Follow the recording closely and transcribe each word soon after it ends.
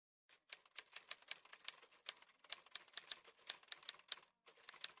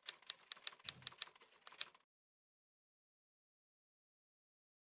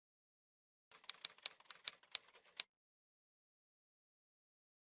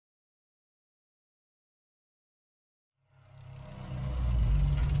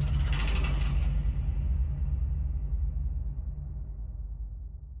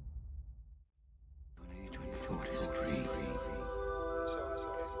is free.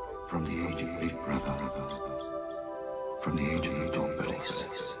 From the age of Big Brother, from the age of the Dog Police,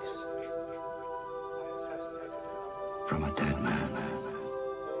 from a dead man,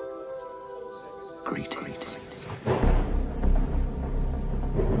 greetings.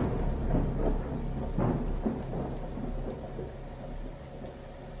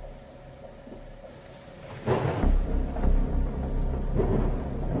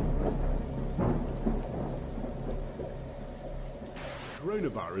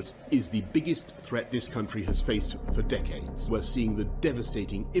 Coronavirus is the biggest threat this country has faced for decades. We're seeing the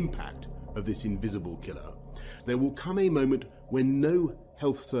devastating impact of this invisible killer. There will come a moment when no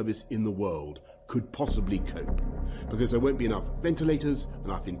health service in the world could possibly cope, because there won't be enough ventilators,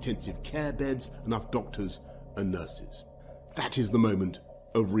 enough intensive care beds, enough doctors and nurses. That is the moment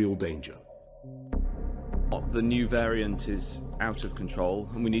of real danger. The new variant is out of control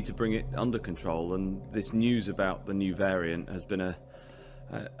and we need to bring it under control, and this news about the new variant has been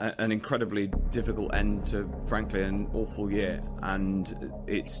an incredibly difficult end to, frankly, an awful year, and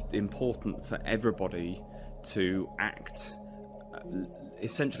it's important for everybody to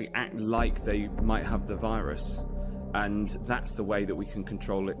essentially act like they might have the virus, and that's the way that we can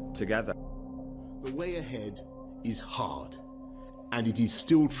control it together. The way ahead is hard, and it is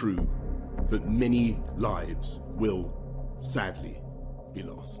still true that many lives will, sadly, be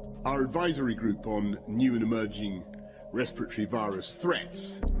lost. Our advisory group on new and emerging respiratory virus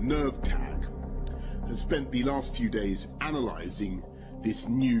threats, NERVTAG, has spent the last few days analysing this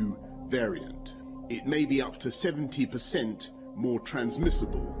new variant. It may be up to 70% more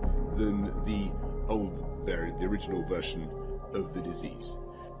transmissible than the old variant, the original version of the disease.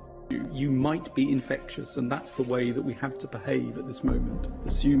 You might be infectious, and that's the way that we have to behave at this moment.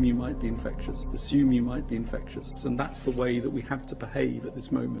 Assume you might be infectious. Assume you might be infectious, and that's the way that we have to behave at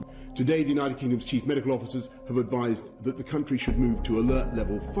this moment. Today, the United Kingdom's chief medical officers have advised that the country should move to alert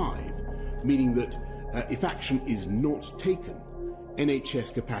level 5, meaning that if action is not taken,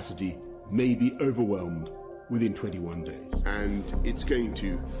 NHS capacity may be overwhelmed within 21 days. And it's going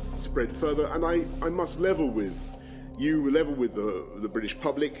to spread further, and I must level with you, level with the British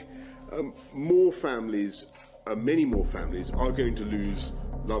public. More families, many more families, are going to lose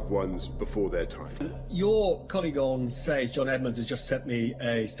loved ones before their time. Your colleague on stage, John Edmonds, has just sent me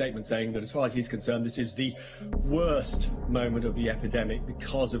a statement saying that as far as he's concerned, this is the worst moment of the epidemic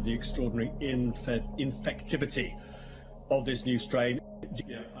because of the extraordinary infectivity of this new strain.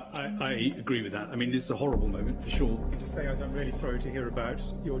 Yeah, I agree with that. I mean, this is a horrible moment for sure. Just say, I'm really sorry to hear about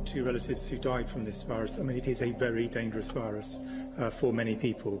your two relatives who died from this virus. I mean, it is a very dangerous virus for many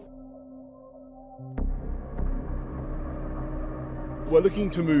people. We're looking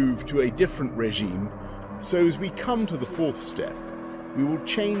to move to a different regime, so as we come to the fourth step, we will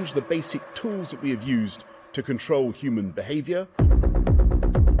change the basic tools that we have used to control human behaviour.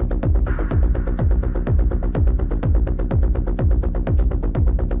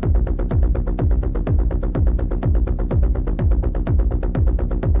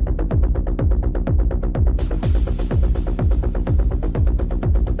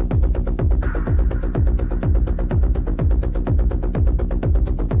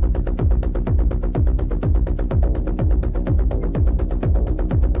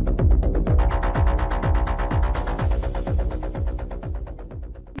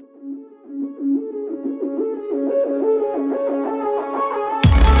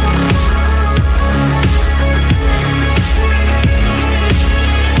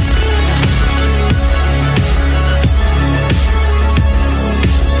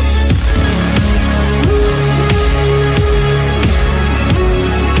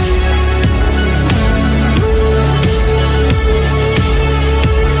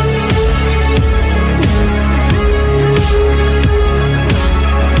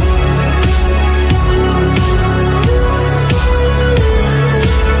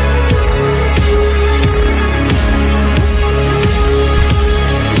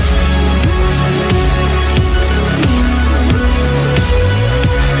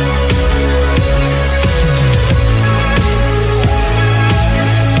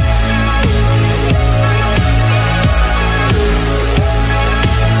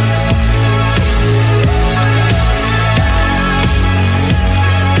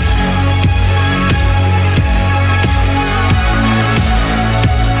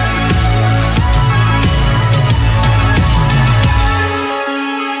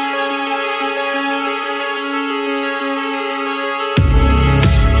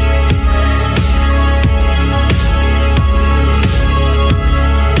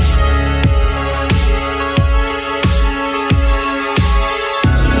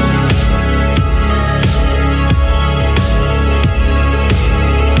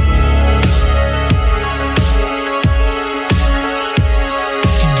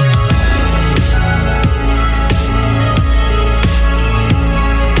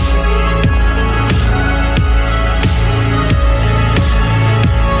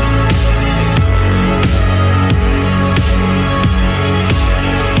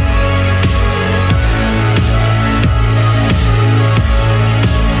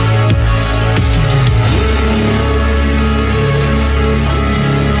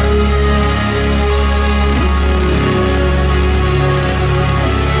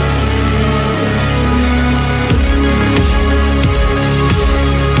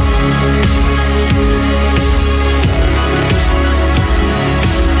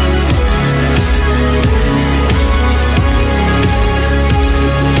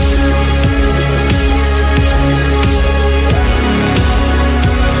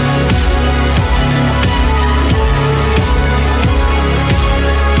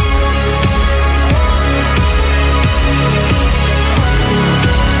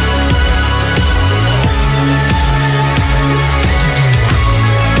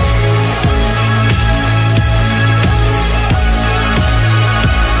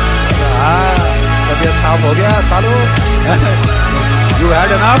 अब हो गया सालो You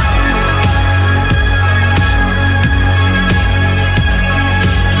had enough?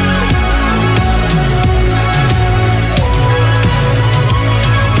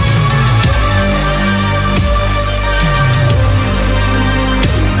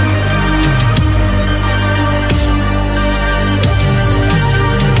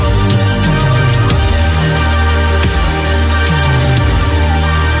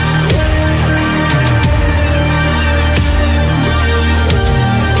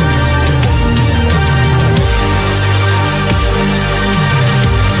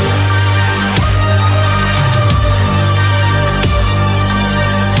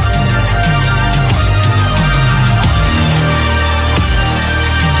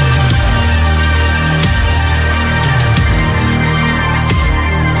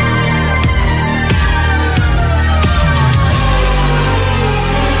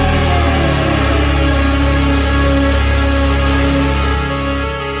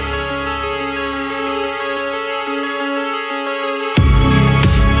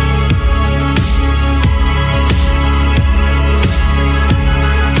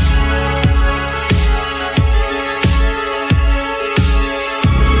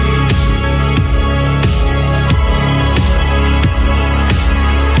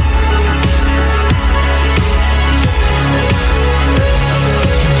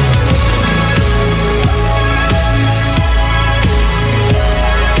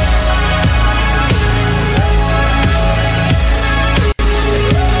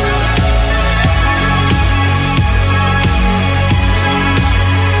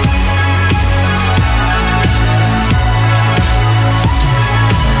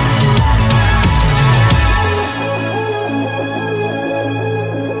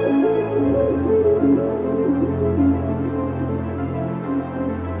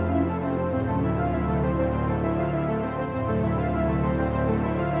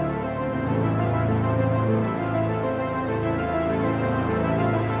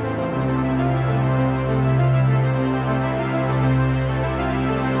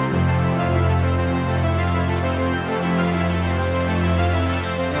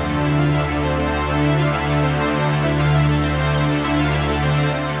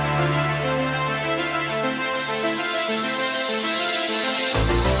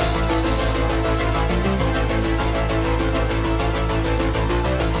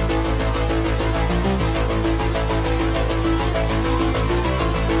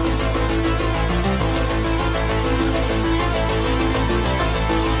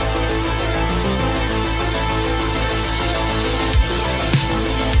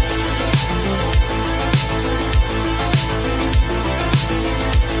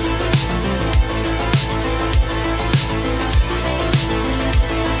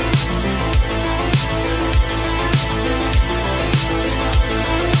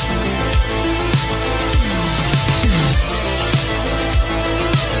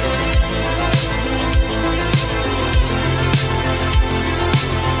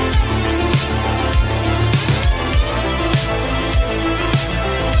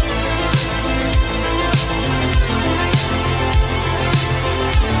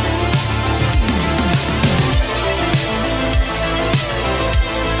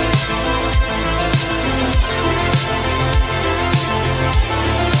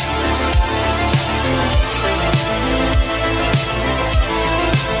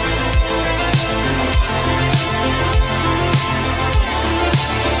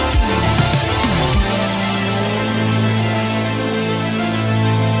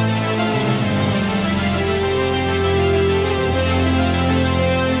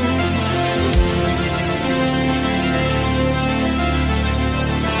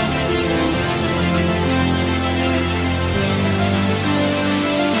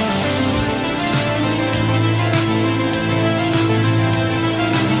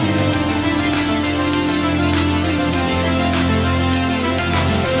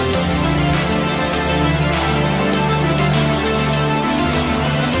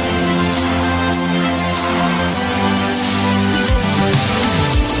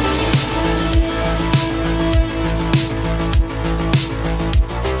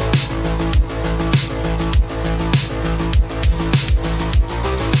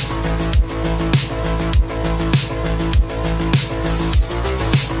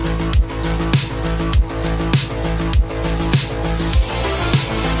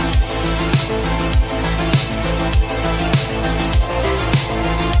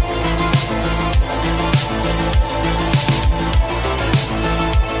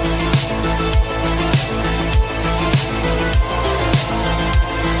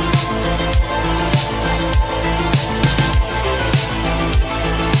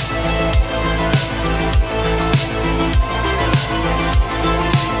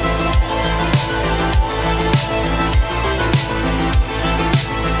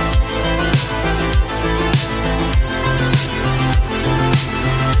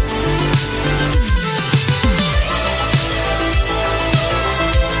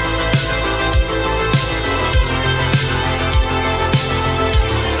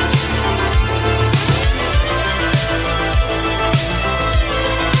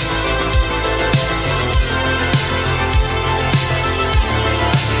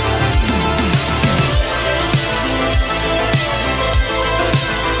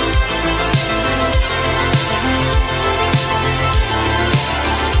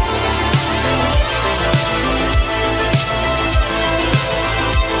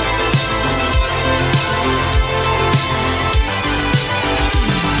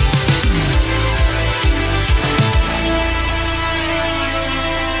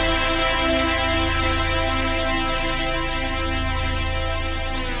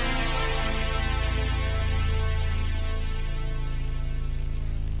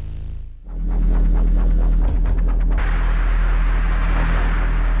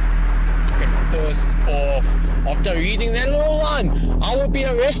 after reading that little line, I will be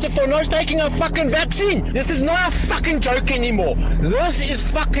arrested for not taking a fucking vaccine. This is not a fucking joke anymore. This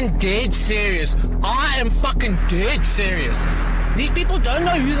is fucking dead serious. I am fucking dead serious. These people don't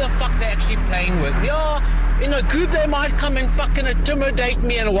know who the fuck they're actually playing with. Yeah, in a group they might come and fucking intimidate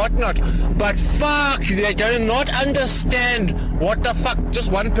me and whatnot, but fuck, they do not understand what the fuck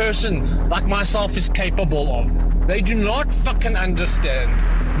just one person like myself is capable of. They do not fucking understand.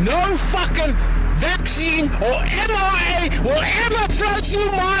 No fucking vaccine or mRNA will ever flow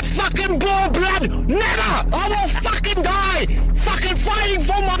through my fucking blood. Never! I will fucking die fucking fighting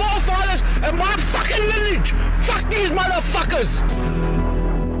for my forefathers and my fucking lineage. Fuck these motherfuckers!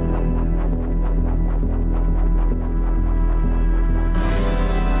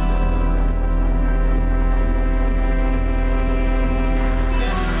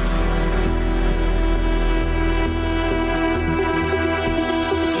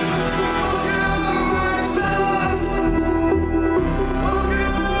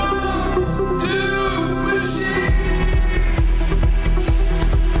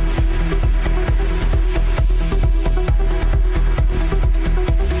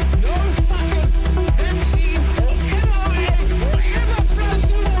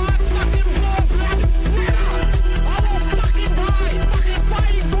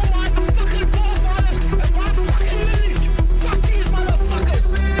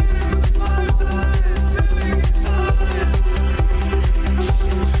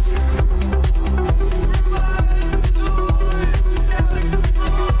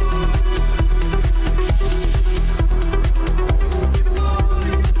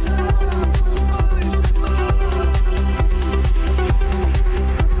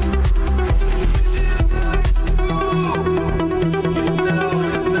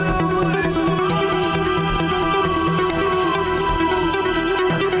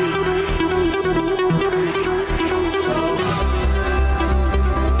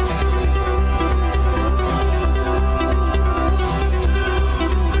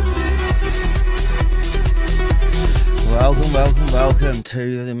 Welcome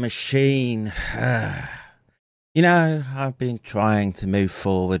to the machine. You know, I've been trying to move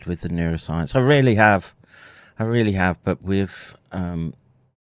forward with the neuroscience. I really have, but we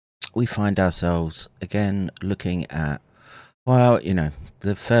find ourselves again looking at, well, you know,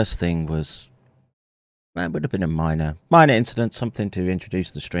 the first thing was, it would have been a minor incident, something to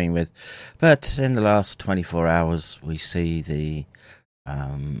introduce the stream with, but in the last 24 hours we see the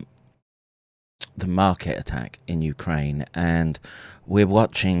market attack in Ukraine, and we're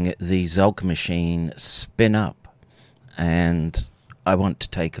watching the ZOG machine spin up, and I want to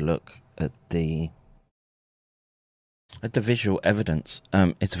take a look at the visual evidence.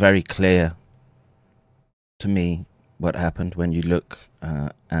 It's very clear to me what happened when you look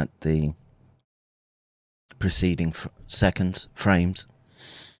at the preceding frames,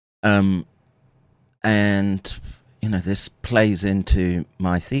 and you know, this plays into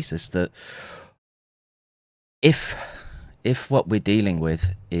my thesis that if what we're dealing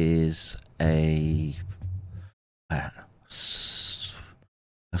with is a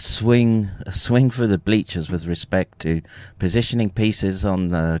swing for the bleachers with respect to positioning pieces on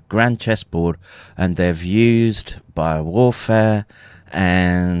the grand chessboard, and they're used by warfare,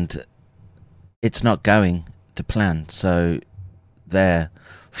 and it's not going to plan, so their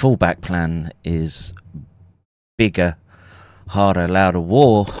fallback plan is bigger, harder, louder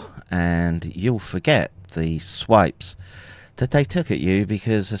war, and you'll forget the swipes that they took at you,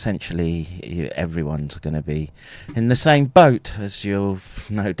 because essentially everyone's going to be in the same boat, as you'll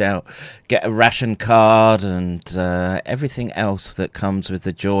no doubt get a ration card and everything else that comes with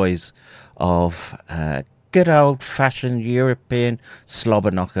the joys of good old-fashioned European slobber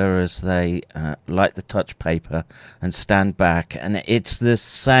knocker, as they light the touch paper and stand back, and it's the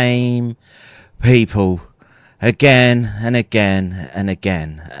same people again and again and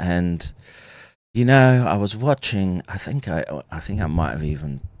again. And you know, I was watching. I think I might have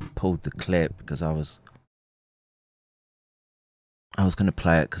even pulled the clip, because I was going to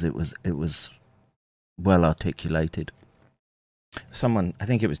play it because it was well articulated. Someone, I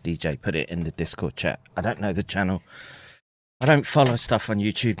think it was DJ, put it in the Discord chat. I don't know the channel. I don't follow stuff on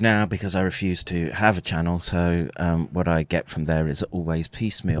YouTube now because I refuse to have a channel. So what I get from there is always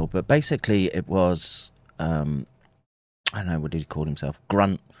piecemeal. But basically, it was I don't know, what did he call himself?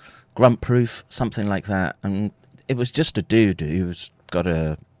 Grunt proof, something like that. And it was just a dude who's got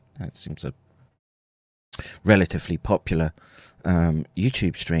it seems a relatively popular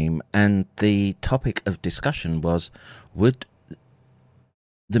YouTube stream, and the topic of discussion was, would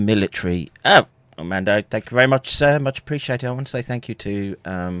the military... Oh, Amanda, thank you very much, sir. Much appreciated. I want to say thank you to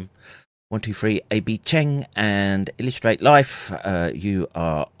 123 AB Cheng and Illustrate Life. You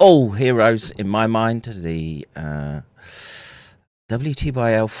are all heroes in my mind. The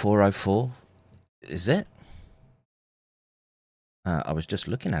WTYL 404, is it? I was just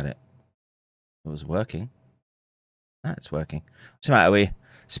looking at it. It was working. It's working. What's the matter with you?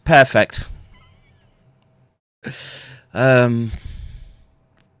 It's perfect. What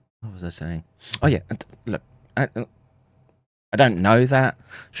was I saying? Oh yeah, look, I don't know that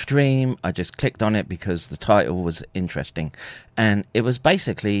stream. I just clicked on it because the title was interesting, and it was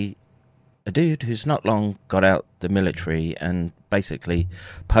basically a dude who's not long got out the military and basically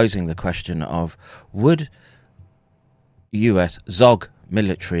posing the question of, would US ZOG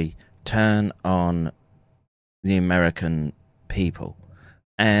military turn on the American people?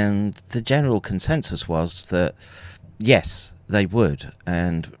 And the general consensus was that yes, they would.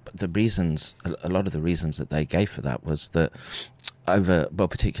 And the reasons, a lot of the reasons that they gave for that was that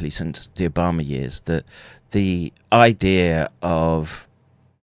particularly since the Obama years, that the idea of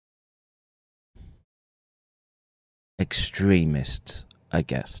extremists, I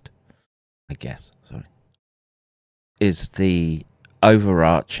guess, is the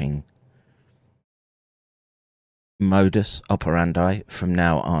overarching modus operandi from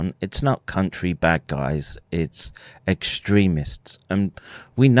now on. It's not country bad guys, it's extremists. And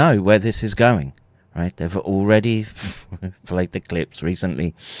we know where this is going, right? They've already played the clips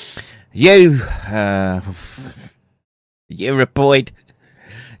recently. You're a boy.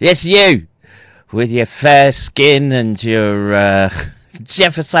 Yes, you, with your fair skin and your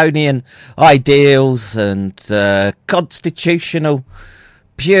Jeffersonian ideals and constitutional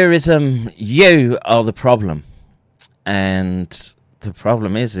purism, you are the problem. And the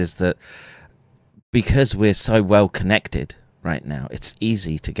problem is that because we're so well connected right now, it's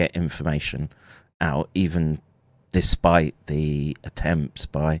easy to get information out, even despite the attempts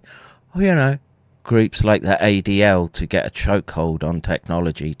by, groups like the ADL to get a chokehold on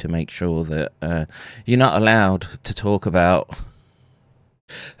technology to make sure that you're not allowed to talk about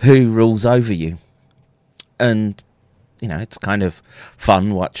who rules over you. And it's kind of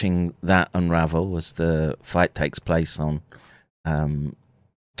fun watching that unravel as the fight takes place on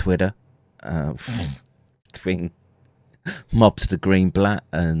Twitter between mobster Greenblatt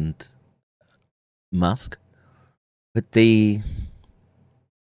and Musk. But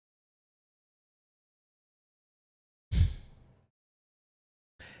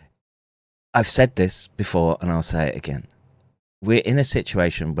I've said this before and I'll say it again. We're in a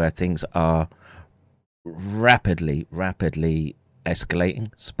situation where things are rapidly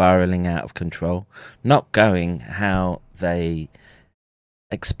escalating, spiraling out of control, not going how they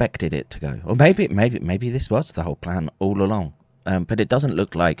expected it to go. Or maybe this was the whole plan all along. But it doesn't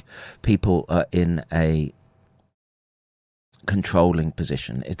look like people are in a controlling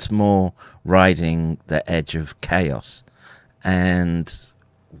position. It's more riding the edge of chaos. And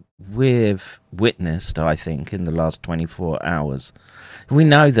we've witnessed, I think, in the last 24 hours, we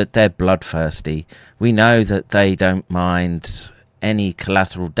know that they're bloodthirsty. We know that they don't mind any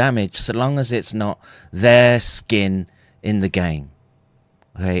collateral damage so long as it's not their skin in the game.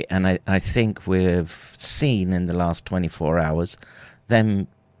 Okay, and I think we've seen in the last 24 hours them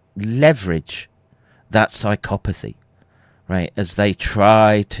leverage that psychopathy, right, as they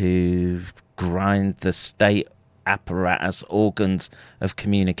try to grind the state apparatus, organs of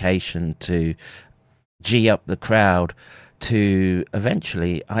communication to G up the crowd to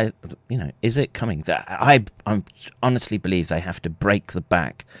eventually, is it coming? I honestly believe they have to break the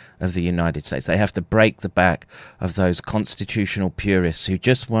back of the United States. They have to break the back of those constitutional purists who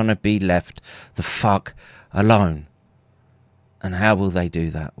just want to be left the fuck alone. And how will they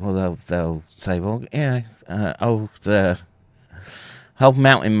do that? Well, they'll say, well, old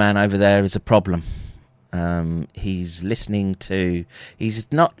mountain man over there is a problem. He's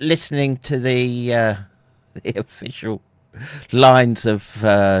not listening to the official lines of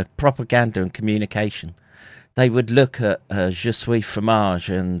propaganda and communication. They would look at Je suis fromage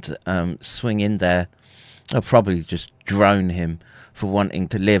and swing in there. They'll probably just drone him for wanting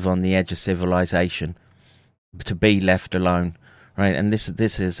to live on the edge of civilization, to be left alone, right? And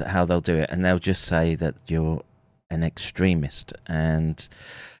this is how they'll do it. And they'll just say that you're an extremist. And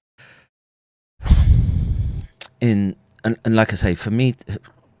like I say, for me,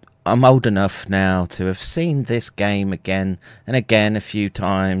 I'm old enough now to have seen this game again and again a few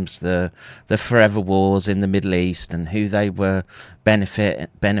times, the forever wars in the Middle East and who they were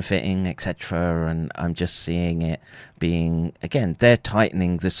benefiting, etc. And I'm just seeing it being, again, they're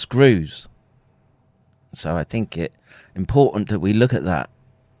tightening the screws. So I think it's important that we look at that.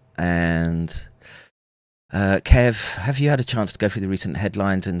 And Kev, have you had a chance to go through the recent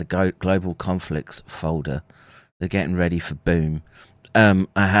headlines in the global conflicts folder? They're getting ready for boom. I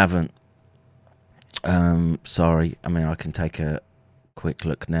haven't. Sorry. I mean, I can take a quick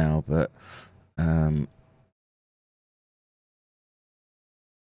look now, but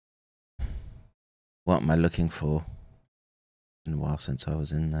what am I looking for? It's been a while since I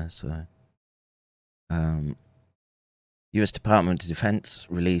was in there, so US Department of Defense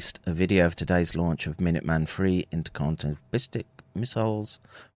released a video of today's launch of Minuteman III intercontinental ballistic missiles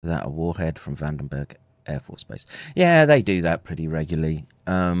without a warhead from Vandenberg Air Force Base. Yeah, they do that pretty regularly.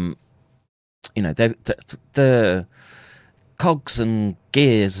 The cogs and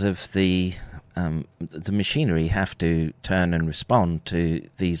gears of the machinery have to turn and respond to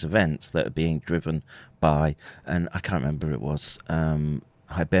these events that are being driven by, and I can't remember who it was,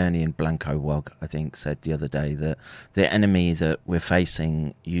 Hibernian Blanco Wog, I think, said the other day that the enemy that we're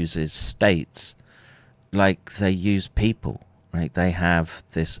facing uses states like they use people, right? They have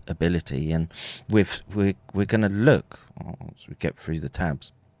this ability, and we're going to look as we get through the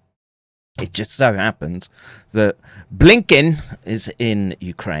tabs. It just so happens that Blinken is in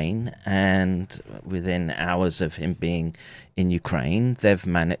Ukraine, and within hours of him being in Ukraine,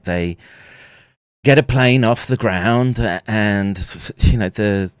 they get a plane off the ground, and I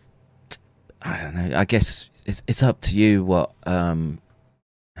don't know. I guess it's up to you what. Hang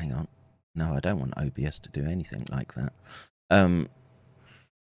on, no, I don't want OBS to do anything like that.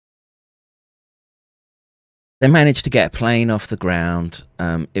 They managed to get a plane off the ground.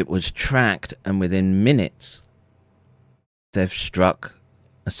 It was tracked, and within minutes, they've struck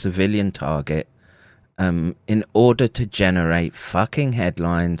a civilian target in order to generate fucking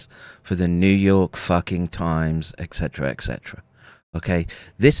headlines for the New York fucking Times, etc., etc. Okay?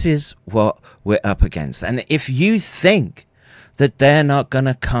 This is what we're up against. And if you think that they're not going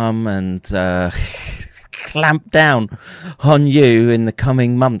to come and clamp down on you in the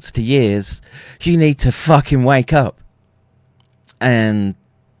coming months to years, you need to fucking wake up. And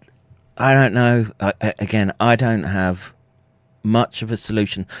I don't know. Again, I don't have much of a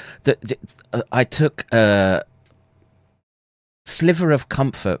solution. I took a sliver of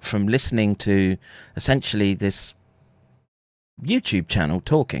comfort from listening to essentially this YouTube channel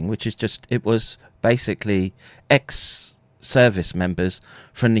talking, which is just, it was basically ex-service members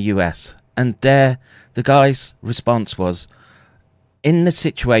from the US. And the guy's response was, in the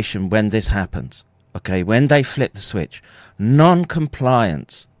situation when this happens, okay, when they flip the switch,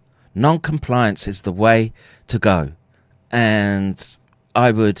 non-compliance is the way to go. And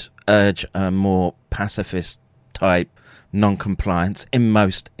I would urge a more pacifist type non-compliance in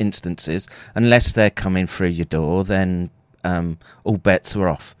most instances. Unless they're coming through your door, then all bets are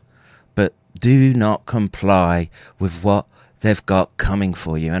off. But do not comply with what they've got coming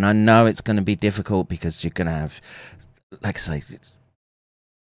for you. And I know it's going to be difficult because you're going to have, like I say,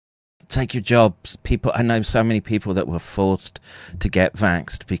 take your jobs. People, I know so many people that were forced to get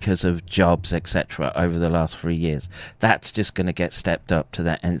vaxxed because of jobs, etc. over the last 3 years. That's just going to get stepped up to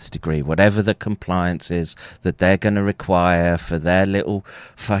that nth degree. Whatever the compliance is that they're going to require for their little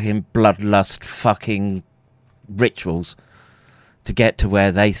fucking bloodlust fucking rituals to get to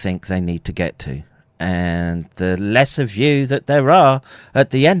where they think they need to get to. And the less of you that there are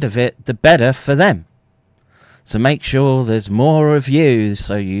at the end of it, the better for them. So make sure there's more of you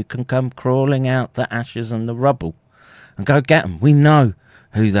so you can come crawling out the ashes and the rubble and go get them. We know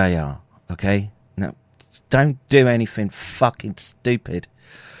who they are, okay? Now, don't do anything fucking stupid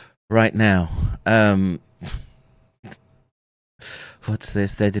right now. What's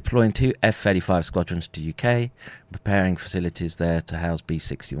this? They're deploying 2 F-35 squadrons to UK, preparing facilities there to house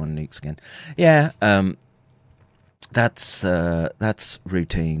B-61 nukes again. Yeah, that's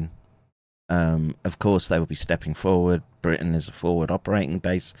routine. Of course, they will be stepping forward. Britain is a forward operating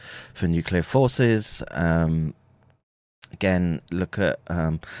base for nuclear forces. Again, look at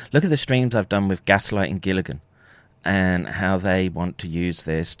the streams I've done with Gaslight and Gilligan, and how they want to use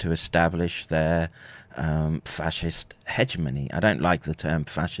this to establish their fascist hegemony. I don't like the term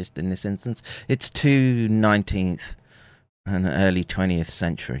fascist in this instance. It's too 19th and early 20th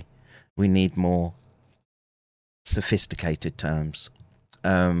century. We need more sophisticated terms.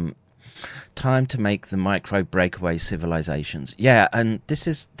 Time to make the micro breakaway civilizations. Yeah, and this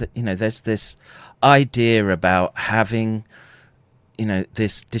is there's this idea about having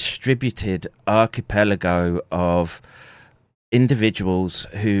this distributed archipelago of individuals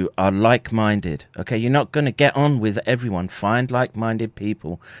who are like-minded. Okay, you're not going to get on with everyone. Find like-minded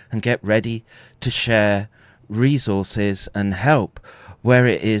people and get ready to share resources and help where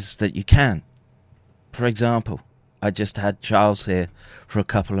it is that you can. For example, I just had Charles here for a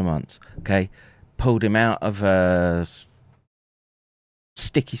couple of months. Okay, pulled him out of a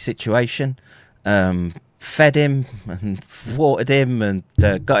sticky situation, fed him and watered him and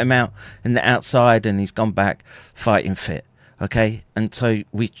got him out in the outside, and he's gone back fighting fit. Okay, and so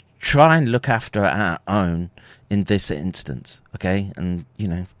we try and look after our own in this instance. Okay, and you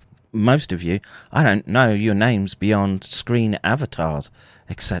know, most of you, I don't know your names beyond screen avatars,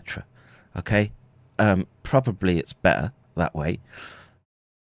 etc. Okay, probably it's better that way.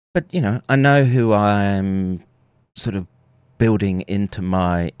 But you know, I know who I'm sort of building into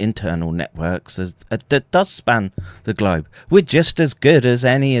my internal networks that does span the globe. We're just as good as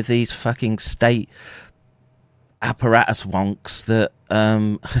any of these fucking state apparatus wonks that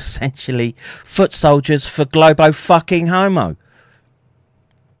essentially foot soldiers for globo fucking homo.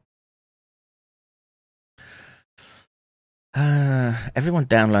 Everyone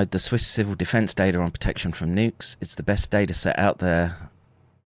download the Swiss Civil Defense data on protection from nukes. It's the best data set out there.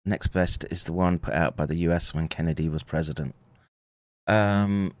 Next best is the one put out by the US when Kennedy was president.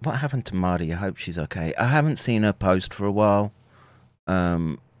 What happened to Marty? I hope she's okay. I haven't seen her post for a while.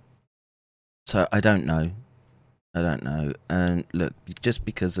 So I don't know. And look, just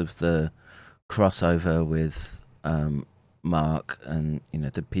because of the crossover with Mark, and you know,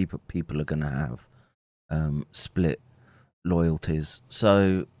 the people are going to have split loyalties.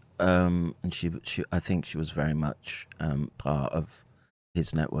 So and she I think she was very much part of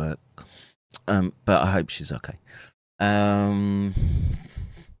his network. But I hope she's okay.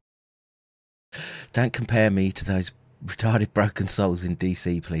 Don't compare me to those retarded broken souls in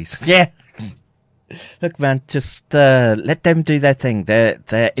DC, please. Yeah. Look, man, just let them do their thing. They're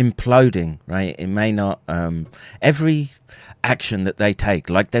imploding, right? It may not. Every action that they take,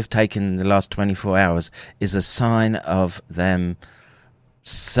 like they've taken in the last 24 hours, is a sign of them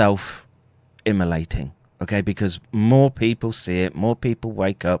self-immolating. Okay, because more people see it, more people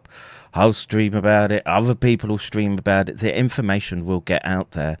wake up. I'll stream about it. Other people will stream about it. The information will get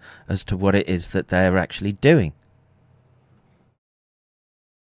out there as to what it is that they're actually doing.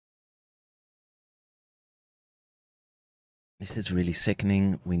 This is really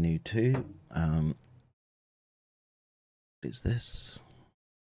sickening. We knew too. What is this?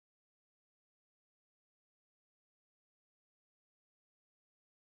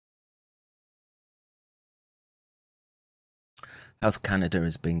 Health Canada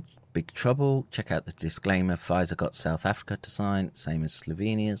is being big trouble. Check out the disclaimer. Pfizer got South Africa to sign, same as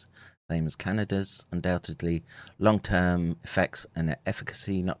Slovenia's, same as Canada's. Undoubtedly, long-term effects and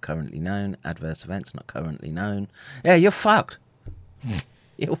efficacy not currently known. Adverse events not currently known. Yeah, you're fucked.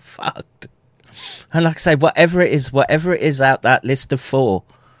 You're fucked. And like I say, whatever it is out that list of 4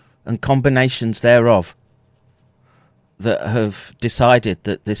 and combinations thereof that have decided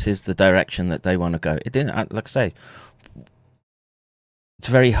that this is the direction that they want to go. It didn't, like I say, it's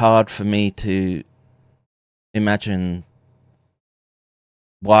very hard for me to imagine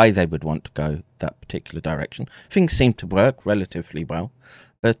why they would want to go that particular direction. Things seem to work relatively well,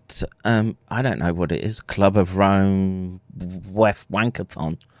 but I don't know what it is. Club of Rome,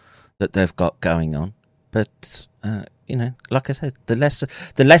 wankathon that they've got going on. But you know, like I said, the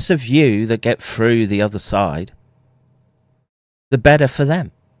less of you that get through the other side, the better for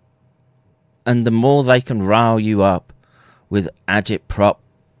them. And the more they can rile you up with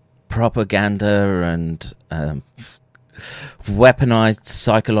propaganda and weaponized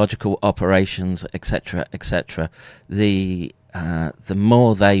psychological operations, etc., etc., the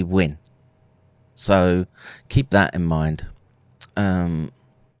more they win. So keep that in mind. Let's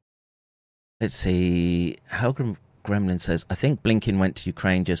see. Helgrim Gremlin says, I think Blinken went to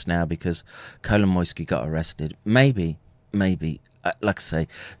Ukraine just now because Kolomoisky got arrested. Maybe. Like I say,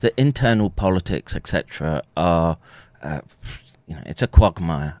 the internal politics, etc., are, you know, it's a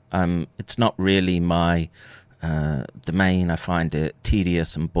quagmire. It's not really my domain. I find it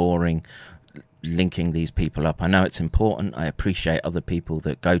tedious and boring linking these people up. I know it's important. I appreciate other people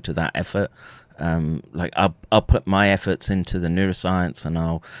that go to that effort. Like I'll put my efforts into the neuroscience, and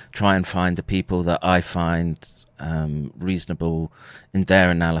I'll try and find the people that I find reasonable in their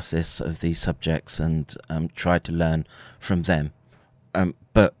analysis of these subjects, and try to learn from them.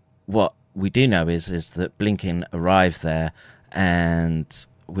 But what we do know is that Blinken arrived there, and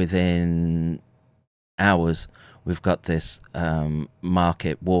within hours we've got this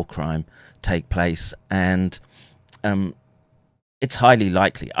market war crime take place, and it's highly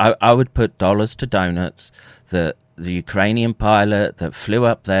likely. I would put dollars to donuts that the Ukrainian pilot that flew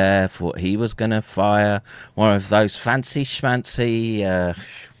up there thought he was going to fire one of those fancy schmancy,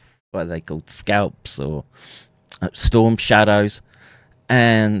 what are they called, scalps or storm shadows,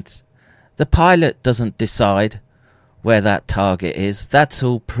 and the pilot doesn't decide where that target is. That's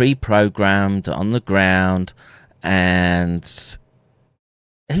all pre-programmed on the ground, and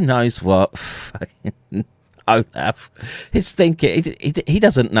who knows what fucking Olaf is thinking. He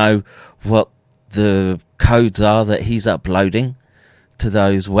doesn't know what the codes are that he's uploading to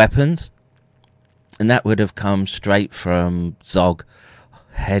those weapons, and that would have come straight from ZOG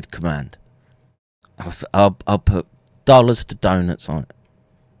head command. I'll put dollars to donuts on it.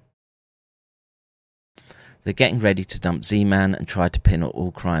 They're getting ready to dump Z-Man and try to pin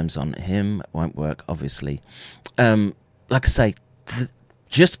all crimes on him. It won't work, obviously. Like I say,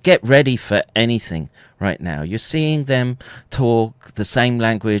 just get ready for anything right now. You're seeing them talk the same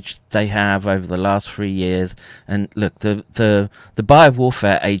language they have over the last 3 years. And look, the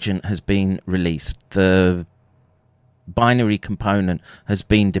biowarfare agent has been released. The binary component has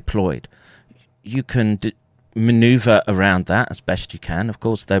been deployed. You can maneuver around that as best you can. Of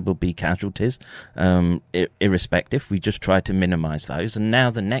course, there will be casualties, irrespective. We just try to minimize those. And now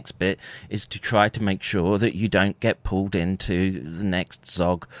the next bit is to try to make sure that you don't get pulled into the next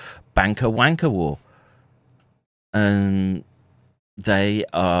ZOG banker wanker war. And they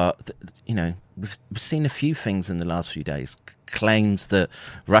are, we've seen a few things in the last few days. Claims that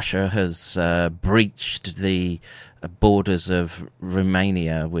Russia has breached the borders of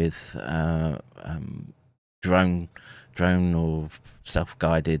Romania with drone or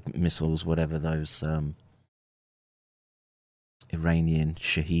self-guided missiles, whatever those Iranian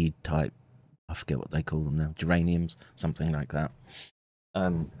Shaheed type, I forget what they call them now, geraniums, something like that.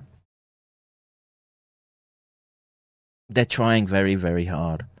 They're trying very, very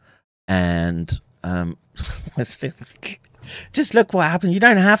hard, and just look what happened. You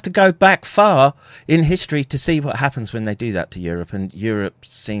don't have to go back far in history to see what happens when they do that to Europe, and Europe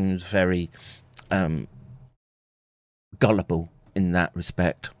seems very gullible in that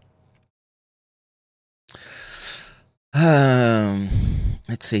respect.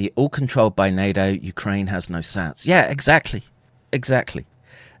 Let's see. All controlled by NATO. Ukraine has no SATs. Yeah, exactly.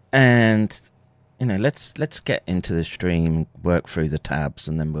 And let's get into the stream, work through the tabs,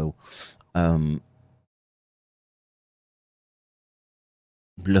 and then we'll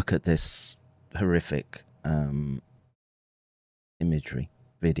look at this horrific imagery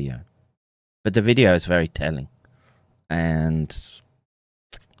video. But the video is very telling. And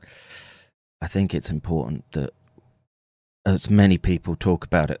I think it's important that as many people talk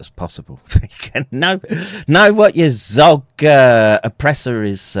about it as possible. So you can know what your ZOG oppressor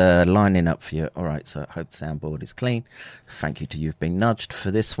is lining up for you. All right, so I hope the soundboard is clean. Thank you to You've Been Nudged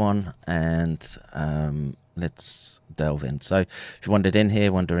for this one. And let's delve in. So if you wandered in here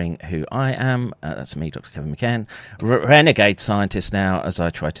wondering who I am, that's me, Dr. Kevin McCann, renegade scientist now, as I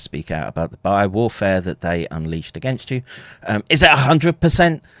try to speak out about the biowarfare that they unleashed against you. Is it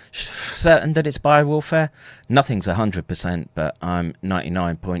 100% certain that it's biowarfare? Nothing's 100%, but I'm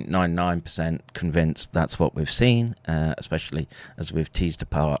 99.99% convinced that's what we've seen, especially as we've teased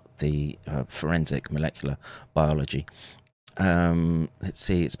apart the forensic molecular biology. Let's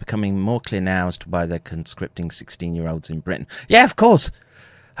see, it's becoming more clear now as to why they're conscripting 16-year-olds in Britain. Yeah, of course.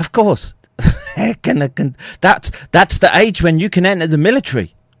 That's the age when you can enter the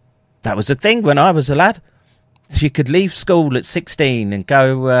military. That was a thing when I was a lad. So you could leave school at 16 and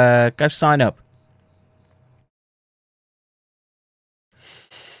go sign up.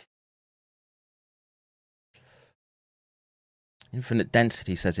 Infinite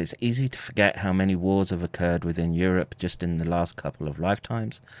Density says it's easy to forget how many wars have occurred within Europe just in the last couple of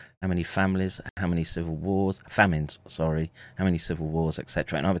lifetimes. How many families, how many civil wars, famines, how many civil wars,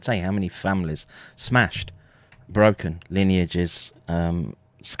 etc. And I would say how many families smashed, broken, lineages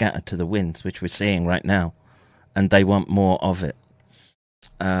scattered to the winds, which we're seeing right now. And they want more of it.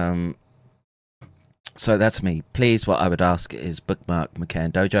 So that's me. Please, what I would ask is bookmark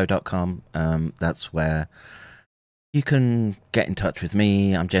mccairndojo.com. That's where you can get in touch with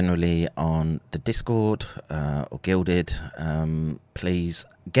me. I'm generally on the Discord or Guilded. Please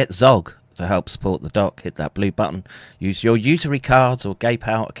get ZOG to help support the doc. Hit that blue button. Use your usury cards or Gay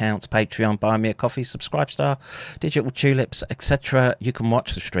Power accounts, Patreon, Buy Me a Coffee, Subscribestar, Digital Tulips, etc. You can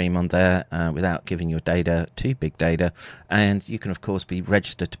watch the stream on there without giving your data to big data. And you can, of course, be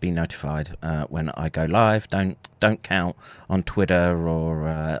registered to be notified when I go live. Don't count on Twitter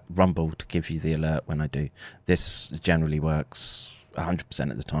or Rumble to give you the alert when I do. This generally works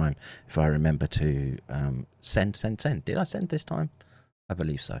 100% of the time if I remember to send. Did I send this time? I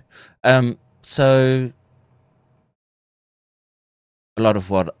believe so. So a lot of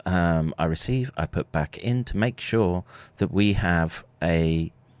what I receive, I put back in to make sure that we have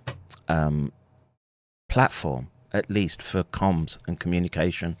a platform, at least for comms and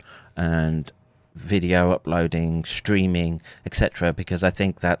communication and video uploading, streaming, etc., because I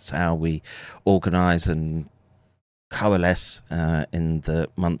think that's how we organize and coalesce in the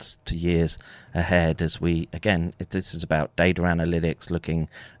months to years ahead, as we, again, this is about data analytics, looking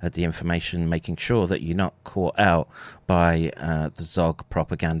at the information, making sure that you're not caught out by the ZOG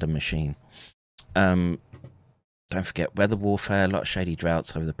propaganda machine. Don't forget weather warfare, a lot of shady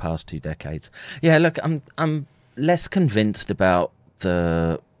droughts over the past 2 decades. Yeah, look, I'm less convinced about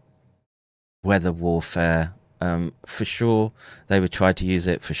the weather warfare. For sure, they would try to use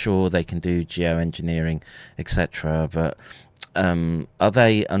it. For sure, they can do geoengineering, etc. But are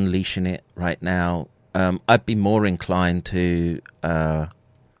they unleashing it right now? I'd be more inclined to,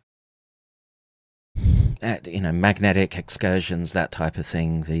 magnetic excursions, that type of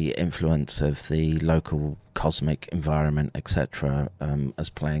thing, the influence of the local cosmic environment, etc.,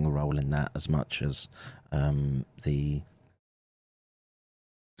 as playing a role in that as much as the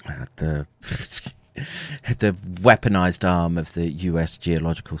weaponized arm of the US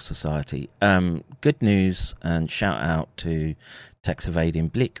Geological Society. Good news, and shout out to Tex Evading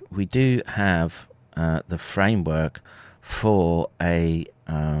Blick. We do have the framework for a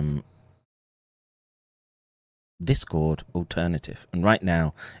Discord alternative, and right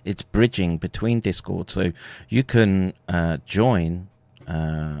now it's bridging between Discord, so you can join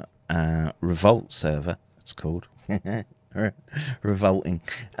a Revolt server, it's called revolting,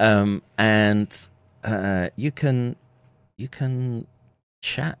 and you can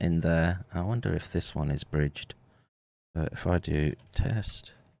chat in there. I wonder if this one is bridged. If I do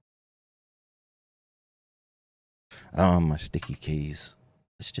test, my sticky keys.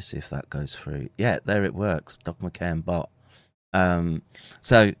 Let's just see if that goes through. Yeah, there it works. Doc McCann bot.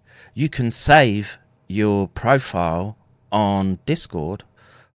 So you can save your profile on Discord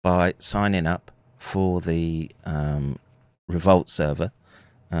by signing up for the Revolt server,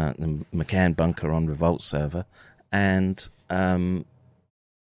 the McCann bunker on Revolt server, and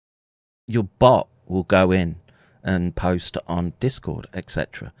your bot will go in and post on Discord,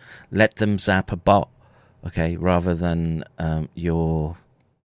 etc. Let them zap a bot, okay, rather than your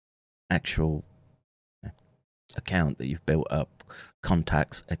actual account that you've built up,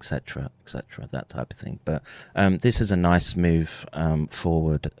 contacts, etc., that type of thing. But this is a nice move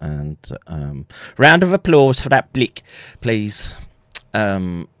forward, and round of applause for that, Blick, please.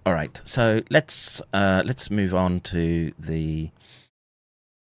 All right, so let's move on to the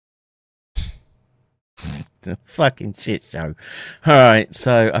fucking shit show. All right,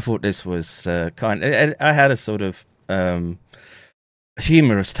 so I thought this was I had a sort of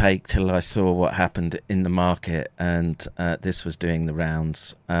humorous take till I saw what happened in the market, and this was doing the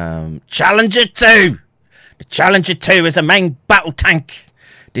rounds. Challenger 2! The Challenger 2 is a main battle tank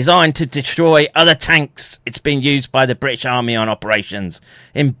designed to destroy other tanks. It's been used by the British Army on operations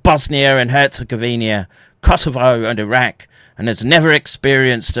in Bosnia and Herzegovina, Kosovo and Iraq, and has never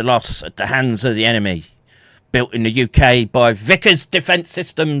experienced a loss at the hands of the enemy. Built in the UK by Vickers Defence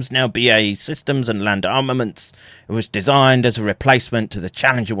Systems, now BAE Systems and Land Armaments, it was designed as a replacement to the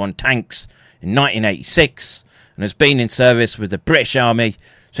Challenger 1 tanks in 1986 and has been in service with the British Army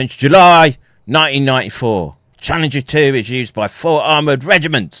since July 1994. Challenger 2 is used by 4 armoured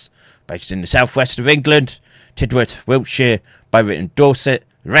regiments based in the southwest of England, Tidworth, Wiltshire, Beaufort and Dorset.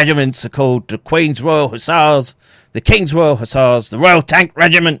 The regiments are called the Queen's Royal Hussars, the King's Royal Hussars, the Royal Tank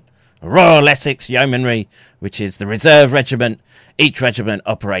Regiment, the Royal Essex Yeomanry, which is the reserve regiment. Each regiment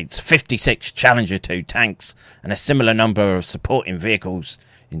operates 56 Challenger 2 tanks and a similar number of supporting vehicles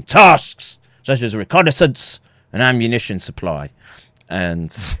in tasks such as reconnaissance and ammunition supply.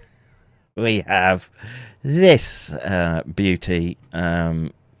 And we have this beauty,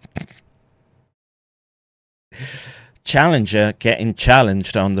 Challenger getting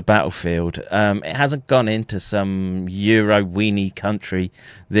challenged on the battlefield. It hasn't gone into some Euro weenie country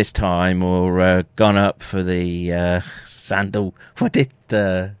this time, or gone up for the sandal. What did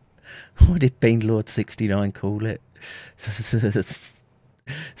Beanlord 69 call it?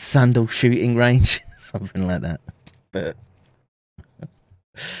 Sandal shooting range, something like that. But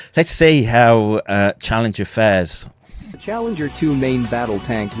let's see how Challenger fares. The Challenger 2 main battle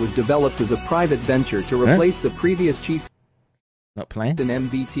tank was developed as a private venture to replace the previous chief not playing an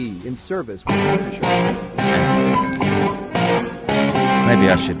MBT in service with the British Army. Maybe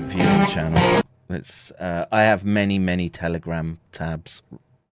I should view the channel. Let's. I have many Telegram tabs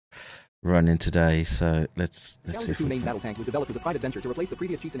running today, so let's see. Challenger 2 main battle tank was developed as a private venture to replace the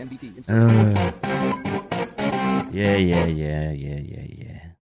previous chieftain MBT in service. Yeah.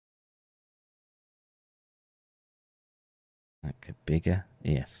 Okay, bigger,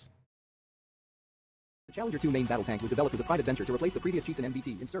 yes. The Challenger 2 main battle tank was developed as a private venture to replace the previous Chieftain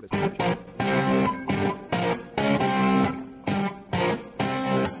MBT in service.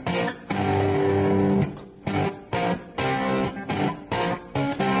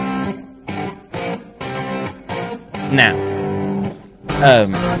 Now,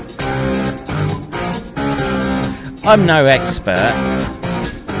 I'm no expert,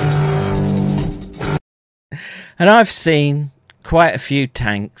 and I've seen quite a few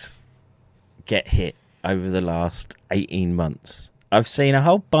tanks get hit over the last 18 months. I've seen a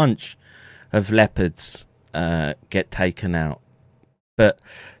whole bunch of Leopards get taken out, but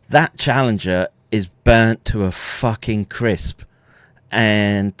that Challenger is burnt to a fucking crisp,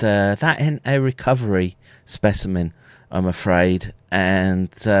 and that ain't a recovery specimen, I'm afraid.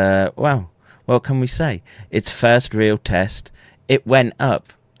 And well, what can we say? Its first real test, it went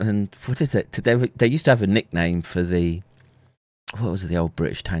up. And what is it? They used to have a nickname for what was the old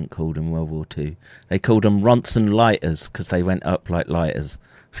British tank called in World War II? They called them Ronson lighters because they went up like lighters.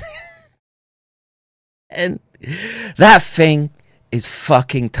 And that thing is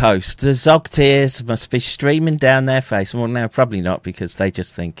fucking toast. The ZOG tears must be streaming down their face. Well, now probably not, because they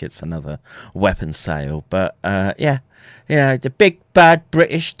just think it's another weapon sale. But yeah, the big bad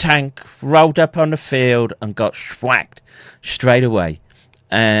British tank rolled up on the field and got schwacked straight away.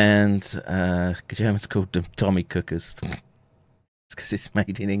 And Germans called them Tommy Cookers. It's because it's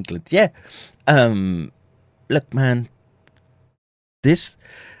made in England. Yeah. Look, man, these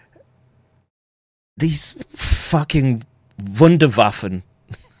fucking Wunderwaffen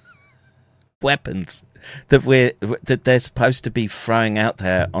weapons that they're supposed to be throwing out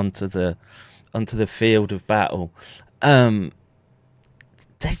there onto the field of battle, they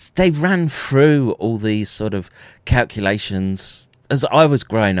ran through all these sort of calculations as I was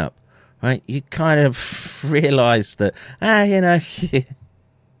growing up, right? You kind of realise that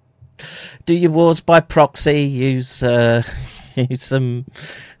do your wars by proxy, use some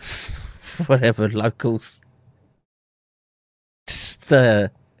whatever locals. Just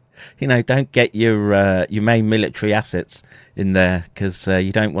don't get your main military assets in there, because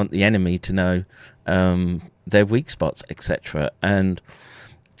you don't want the enemy to know their weak spots, etc. And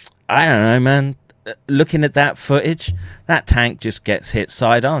I don't know, man. Looking at that footage, that tank just gets hit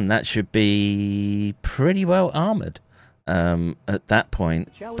side on. That should be pretty well armoured at that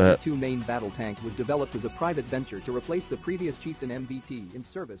point. The Challenger 2 main battle tank was developed as a private venture to replace the previous Chieftain MBT in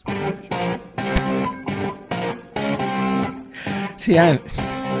service. The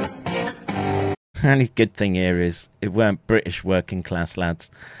only good thing here is it weren't British working class lads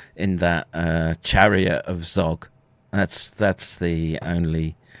in that chariot of ZOG. That's the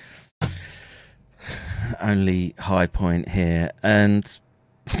only high point here, and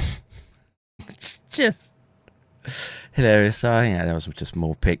it's just hilarious. Oh yeah, there was just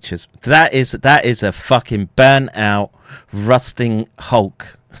more pictures. That is a fucking burnt out, rusting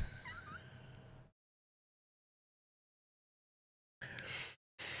Hulk.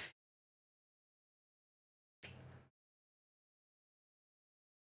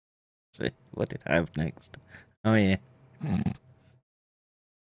 So, what did I have next? Oh yeah.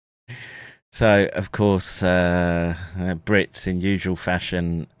 So, of course, Brits, in usual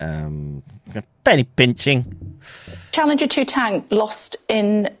fashion, penny pinching. Challenger 2 tank lost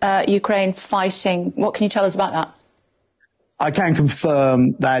in Ukraine fighting. What can you tell us about that? I can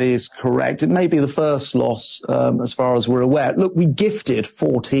confirm that is correct. It may be the first loss as far as we're aware. Look, we gifted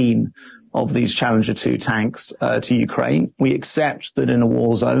 14 of these Challenger 2 tanks to Ukraine. We accept that in a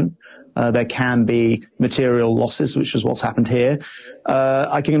war zone, there can be material losses, which is what's happened here.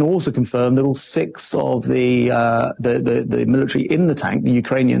 I can also confirm that all 6 of the military in the tank, the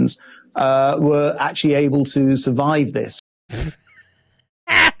Ukrainians, were actually able to survive this.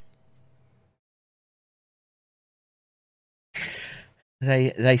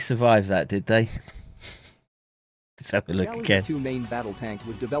 They survived that, did they? Let's have a look Challenger again. 2 main battle tank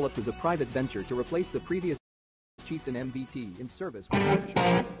was developed as a private venture to replace the previous Chieftain MBT in service.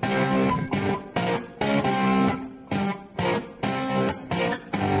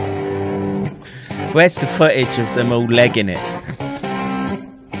 Where's the footage of them all legging it?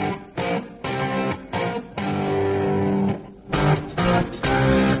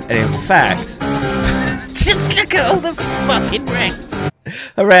 And in fact, just look at all the fucking wrecks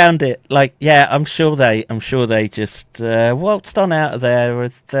around it. Like, yeah, I'm sure they just waltzed on out of there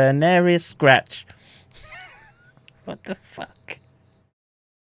with nary a scratch. What the fuck?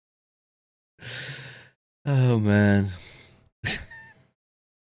 Oh man.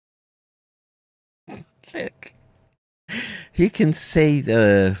 Look. You can see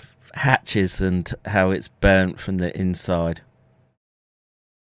the hatches and how it's burnt from the inside.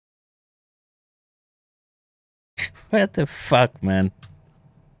 What the fuck, man?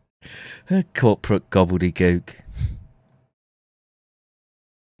 A corporate gobbledygook.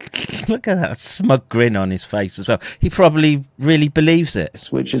 Look at that smug grin on his face as well. He probably really believes it.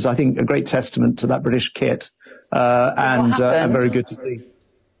 Which is, I think, a great testament to that British kit, and very good to see.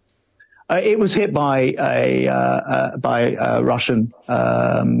 It was hit by Russian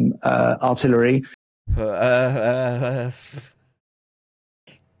artillery.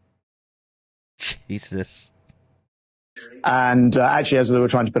 Jesus. And actually, as they were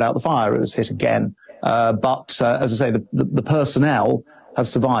trying to put out the fire, it was hit again. But as I say, the personnel have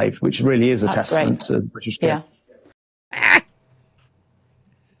survived, which really is a testament to the British kit. Yeah.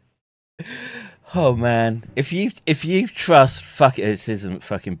 Oh man, if you trust, fuck it, this isn't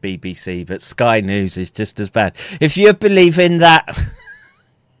fucking BBC, but Sky News is just as bad. If you believe in that,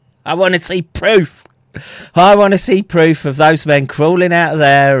 I want to see proof. I want to see proof of those men crawling out of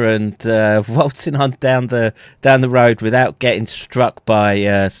there and waltzing on down the road without getting struck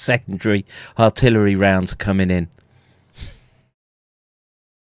by secondary artillery rounds coming in.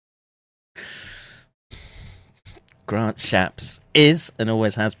 Grant Shapps is and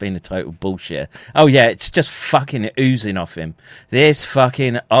always has been a total bullshit. Oh yeah, it's just fucking oozing off him. This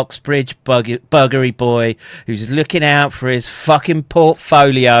fucking Oxbridge buggery boy who's looking out for his fucking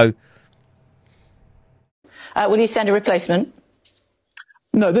portfolio. Will you send a replacement?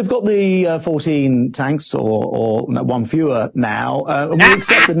 No, they've got the 14 tanks or one fewer now. We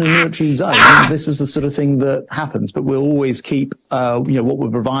accept that in a military zone, this is the sort of thing that happens, but we'll always keep what we're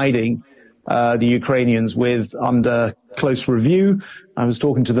providing the Ukrainians with under close review. I was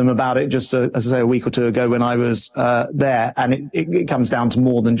talking to them about it just, as I say, a week or two ago when I was there, and it comes down to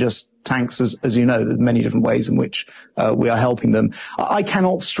more than just tanks, as you know. There's many different ways in which we are helping them. I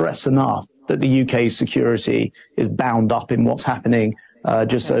cannot stress enough that the UK's security is bound up in what's happening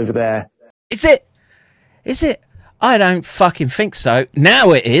just over there. Is it? I don't fucking think so.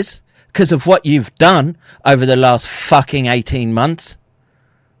 Now it is, because of what you've done over the last fucking 18 months.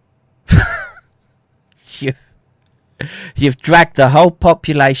 You've dragged the whole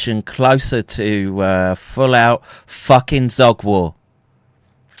population closer to full-out fucking ZOG war,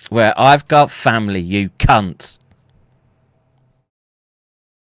 where I've got family, you cunts.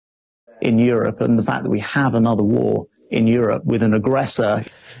 In Europe, and the fact that we have another war in Europe with an aggressor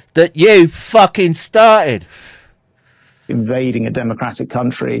that you fucking started invading a democratic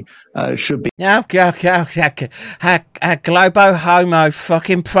country should be a globo homo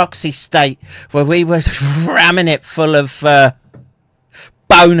fucking proxy state where we were ramming it full of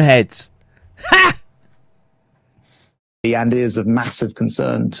boneheads. Ha! And is of massive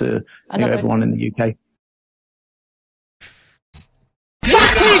concern to everyone in the UK.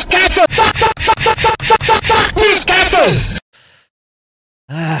 Fuck these cancers! Fuck these cancers!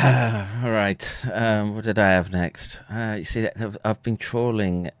 All right. What did I have next? You see, I've been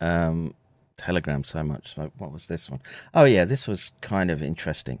trawling Telegram so much. So what was this one? Oh yeah, this was kind of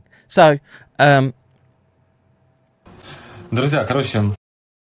interesting. So, Друзья, короче,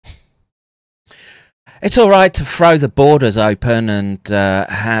 it's all right to throw the borders open and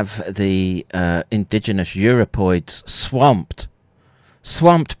have the indigenous Europoids swamped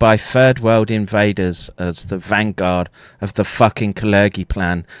by third world invaders as the vanguard of the fucking Kalergi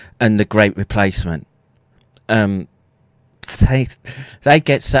plan and the Great Replacement. They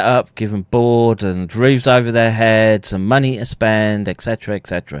get set up, given board and roofs over their heads and money to spend, etc.,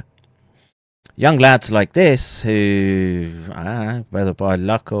 etc. Young lads like this who, I don't know, whether by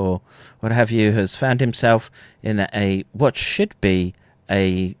luck or what have you, has found himself in what should be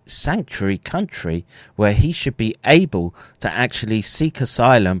a sanctuary country where he should be able to actually seek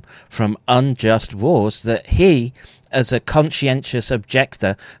asylum from unjust wars, that he, as a conscientious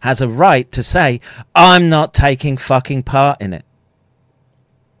objector, has a right to say, I'm not taking fucking part in it.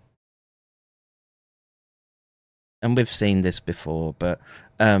 And we've seen this before, but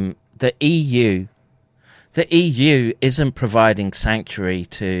the EU isn't providing sanctuary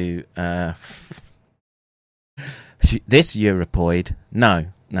to this Europoid. No,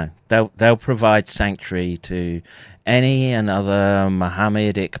 they'll provide sanctuary to any and other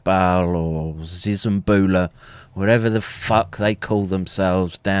Mohammed Iqbal or Zizimbula, whatever the fuck they call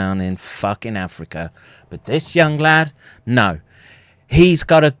themselves down in fucking Africa. But this young lad, no, he's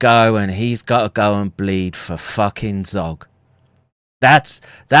got to go, and he's got to go and bleed for fucking ZOG. That's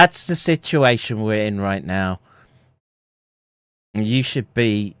the situation we're in right now. You should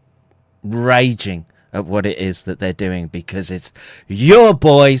be raging at what it is that they're doing, because it's your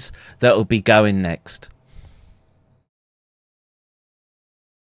boys that will be going next.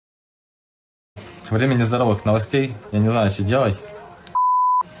 Времени здоровых новостей. Я не знаю, что делать.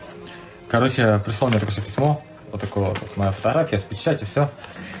 Короче, пришло мне только что письмо Вот такая вот моя фотография с печатью, все.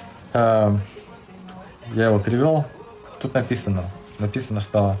 Я его перевел. Тут написано,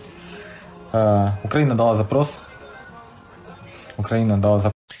 что Украина дала запрос.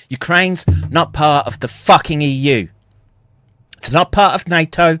 Ukraine's not part of the fucking EU. It's not part of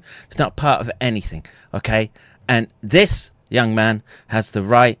NATO. It's not part of anything. Okay? And this young man has the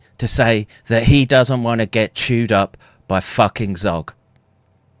right to say that he doesn't want to get chewed up by fucking ZOG.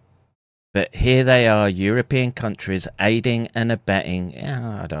 But here they are, European countries aiding and abetting,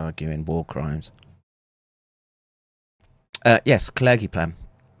 I'd argue, in war crimes. Yes, Kollegiplan.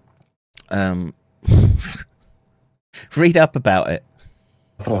 Read up about it.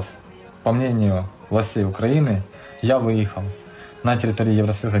 Вопрос. По мнению властей Украины, я выехал на территории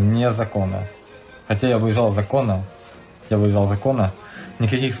Евросоюза незаконно. Хотя я выезжал законно,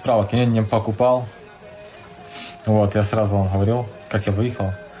 никаких справок я не покупал. Вот, я сразу вам говорил, как я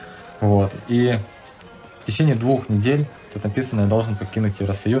выехал. Вот, и в течение 2 недель, тут написано, я должен покинуть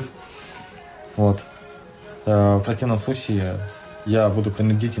Евросоюз. Вот. В противном случае я буду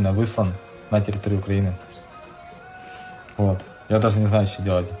принудительно выслан на территорию Украины. Вот. Я даже не знаю, что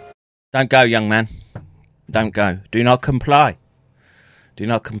делать. Don't go, young man. Don't go. Do not comply. Do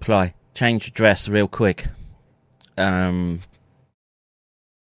not comply. Change your dress real quick. Find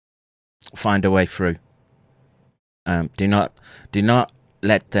a way through. Do not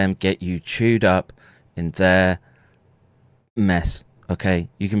let them get you chewed up in their mess. Okay,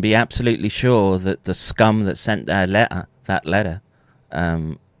 you can be absolutely sure that the scum that sent that letter,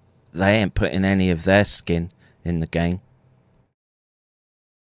 they ain't putting any of their skin in the game.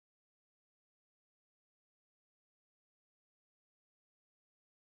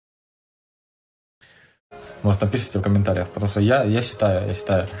 Может, напишите в комментариях, потому что я считаю,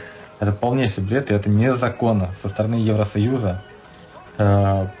 это полнейший бред, и это незаконно со стороны Евросоюза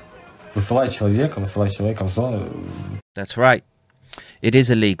высылать человека в зону. That's right. It is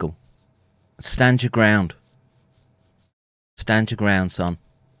illegal. Stand your ground. Stand your ground, son.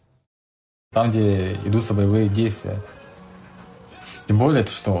 Там, где идутся боевые действия. Тем более,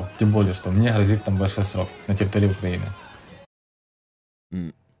 что мне грозит там большой срок на территории Украины.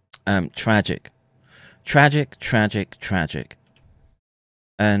 Tragic. Tragic.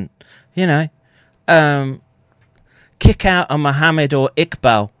 And, kick out a Mohammed or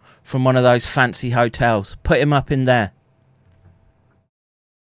Iqbal from one of those fancy hotels. Put him up in there.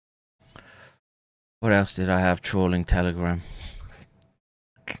 What else did I have trawling Telegram?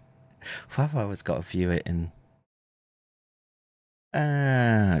 Why have I always got to view it in...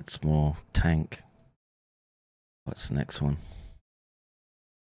 it's more tank. What's the next one?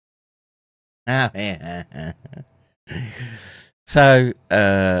 So,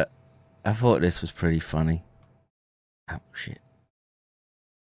 I thought this was pretty funny. Oh, shit.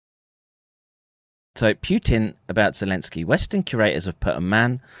 So, Putin about Zelensky. Western curators have put a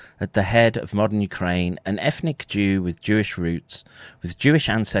man at the head of modern Ukraine, an ethnic Jew with Jewish roots, with Jewish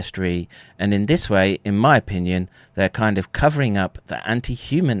ancestry, and in this way, in my opinion, they're kind of covering up the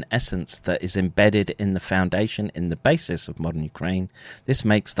anti-human essence that is embedded in the foundation, in the basis of modern Ukraine. This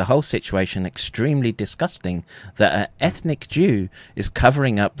makes the whole situation extremely disgusting, that an ethnic Jew is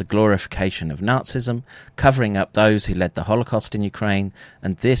covering up the glorification of Nazism, covering up those who led the Holocaust in Ukraine,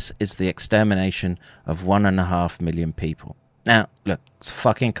 and this is the extermination of 1.5 million people. Now, look, it's a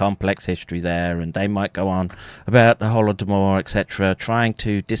fucking complex history there, and they might go on about the Holodomor, etc. Trying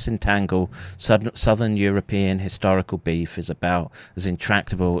to disentangle Southern European historical beef is about as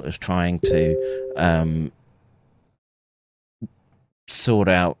intractable as trying to sort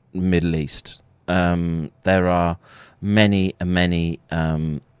out Middle East. There are many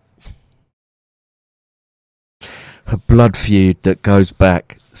a blood feud that goes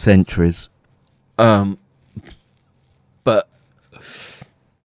back centuries. But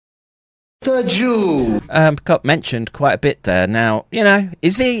the Jew got mentioned quite a bit there. Now,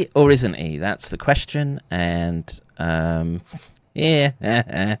 is he or isn't he? That's the question. And yeah,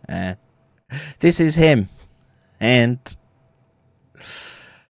 this is him. And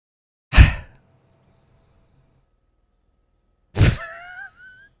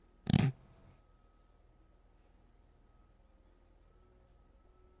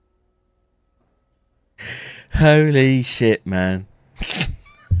holy shit, man.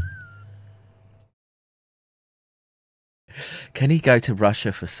 Can he go to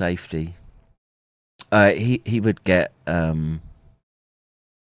Russia for safety? He would get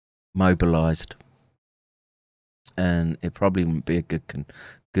mobilized, and it probably wouldn't be a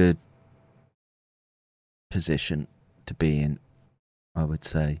good position to be in,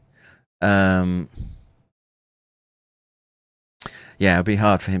 Yeah, it'd be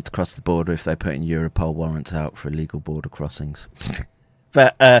hard for him to cross the border if they put in Europol warrants out for illegal border crossings.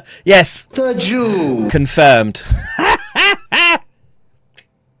 But, yes. The Jew. Confirmed.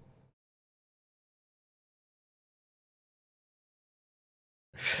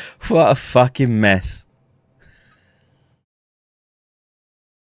 What a fucking mess.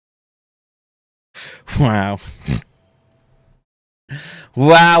 Wow.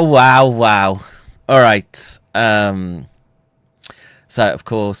 Wow. All right. So, of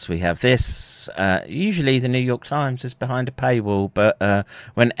course, we have this. Usually the New York Times is behind a paywall, but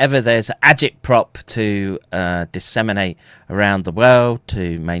whenever there's agitprop to disseminate around the world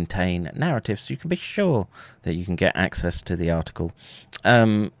to maintain narratives, you can be sure that you can get access to the article.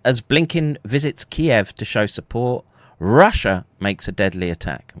 As Blinken visits Kiev to show support, Russia makes a deadly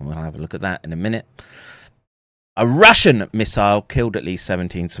attack. And we'll have a look at that in a minute. A Russian missile killed at least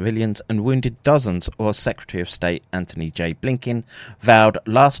 17 civilians and wounded dozens, or Secretary of State Antony J. Blinken vowed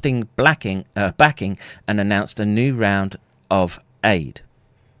lasting backing and announced a new round of aid.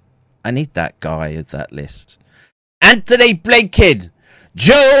 I need that guy at that list. Antony Blinken,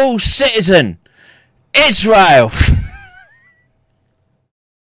 dual citizen, Israel.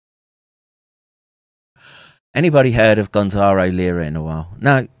 Anybody heard of Gonzalo Lira in a while?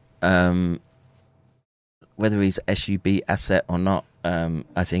 No. Whether he's SUB asset or not,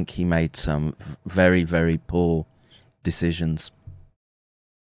 I think he made some very, very poor decisions.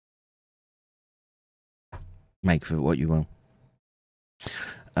 Make of it what you will.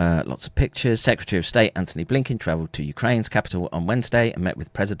 Lots of pictures. Secretary of State Antony Blinken travelled to Ukraine's capital on Wednesday and met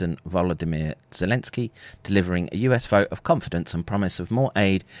with President Volodymyr Zelensky, delivering a US vote of confidence and promise of more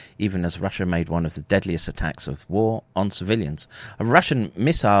aid, even as Russia made one of the deadliest attacks of war on civilians. A Russian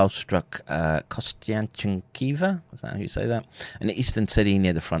missile struck Kostyantynkiva, is that how you say that? An eastern city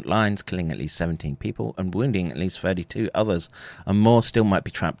near the front lines, killing at least 17 people and wounding at least 32 others, and more still might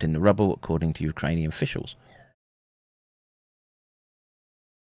be trapped in the rubble, according to Ukrainian officials.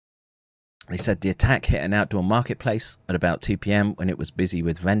 They said the attack hit an outdoor marketplace at about 2 p.m. when it was busy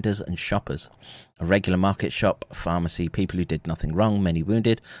with vendors and shoppers. A regular market shop, a pharmacy, people who did nothing wrong, many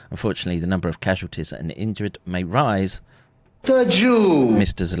wounded. Unfortunately, the number of casualties and injured may rise. The Jew!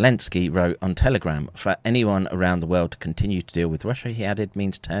 Mr. Zelensky wrote on Telegram. For anyone around the world to continue to deal with Russia, he added,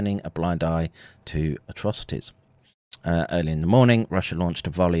 means turning a blind eye to atrocities. Early in the morning, Russia launched a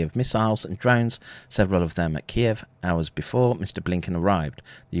volley of missiles and drones, several of them at Kiev, hours before Mr. Blinken arrived.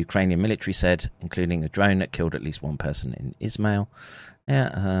 The Ukrainian military said, including a drone that killed at least one person in Izmail.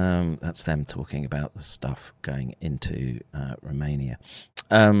 Yeah, that's them talking about the stuff going into Romania.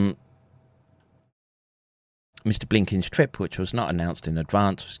 Mr. Blinken's trip, which was not announced in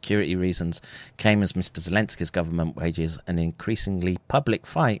advance for security reasons, came as Mr. Zelensky's government wages an increasingly public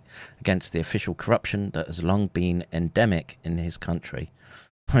fight against the official corruption that has long been endemic in his country.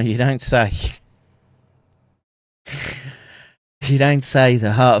 Well, you don't say. You don't say.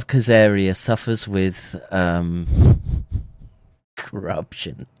 The heart of Khazaria suffers with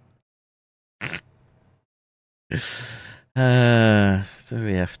corruption. So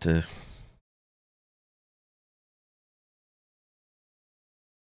we have to...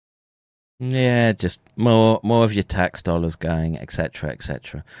 Yeah, just more of your tax dollars going, etc.,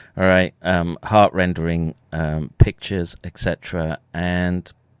 etc. All right, heart-rendering pictures, etc.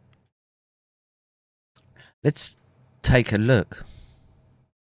 And let's take a look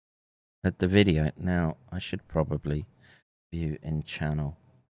at the video. Now, I should probably view in channel.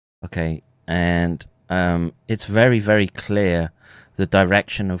 Okay, and it's very, very clear the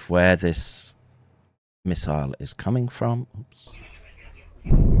direction of where this missile is coming from. Oops.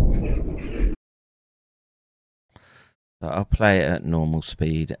 So I'll play it at normal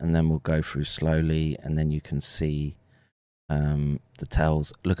speed and then we'll go through slowly and then you can see the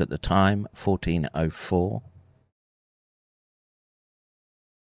tells. Look at the time, 14:04.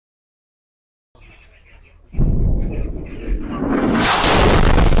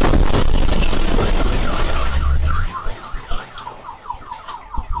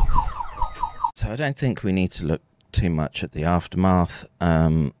 So I don't think we need to look too much at the aftermath.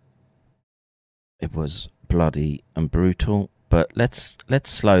 It was bloody and brutal, but let's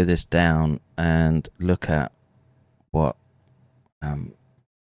slow this down and look at what what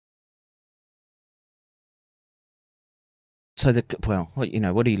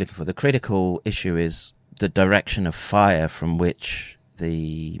are you looking for? The critical issue is the direction of fire from which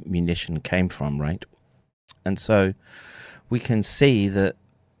the munition came from, right? And so we can see that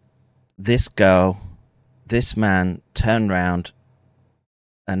this man turned round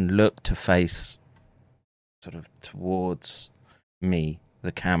and looked to face sort of towards me,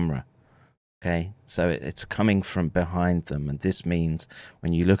 the camera, Okay, so it's coming from behind them, and this means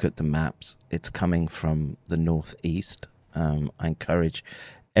when you look at the maps, it's coming from the northeast. I encourage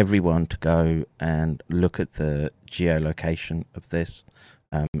everyone to go and look at the geolocation of this.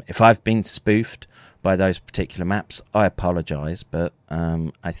 If I've been spoofed by those particular maps, I apologize, but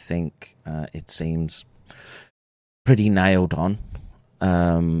I think it seems pretty nailed on.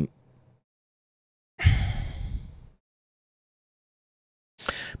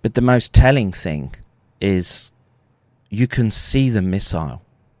 But the most telling thing is you can see the missile.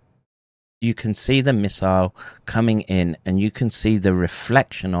 You can see the missile coming in, and you can see the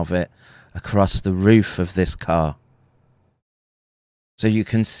reflection of it across the roof of this car. So you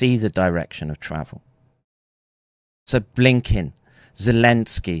can see the direction of travel. So Blinken,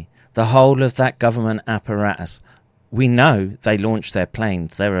 Zelensky, the whole of that government apparatus, we know they launched their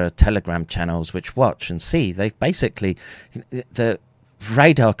planes. There are Telegram channels which watch and see. They basically, the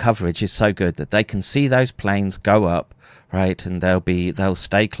radar coverage is so good that they can see those planes go up, right, and they'll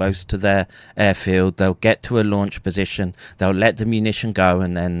stay close to their airfield. They'll get to a launch position. They'll let the munition go,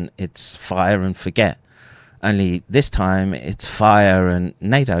 and then it's fire and forget. Only this time it's fire, and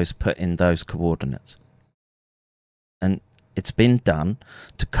NATO's put in those coordinates. And it's been done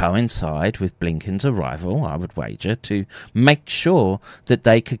to coincide with Blinken's arrival, I would wager, to make sure that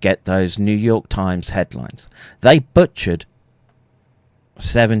they could get those New York Times headlines. They butchered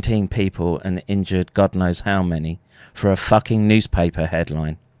 17 people and injured God knows how many for a fucking newspaper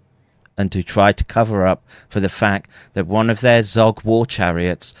headline, and to try to cover up for the fact that one of their ZOG war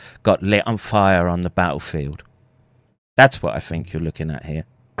chariots got lit on fire on the battlefield. That's what I think you're looking at here.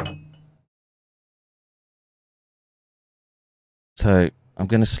 So I'm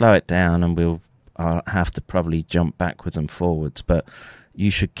going to slow it down, and I'll have to probably jump backwards and forwards, but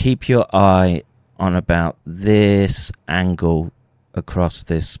you should keep your eye on about this angle across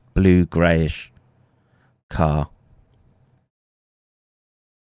this blue greyish car.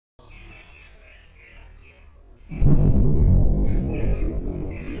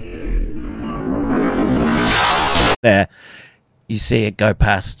 There, you see it go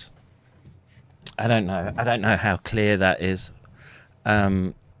past. I don't know how clear that is.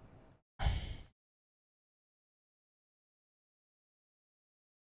 I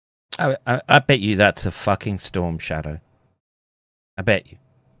bet you that's a fucking storm shadow. I bet you.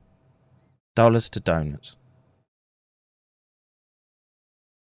 Dollars to donuts.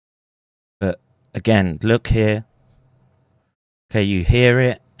 But again, look here. Okay, you hear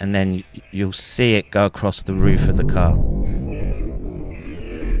it, and then you'll see it go across the roof of the car.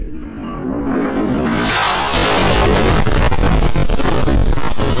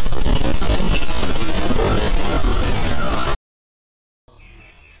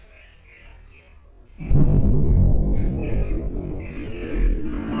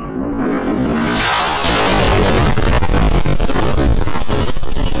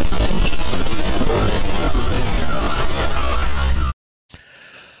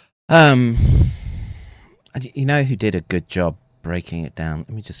 You know who did a good job breaking it down? Let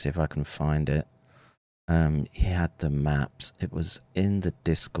me just see if I can find it. He had the maps. It was in the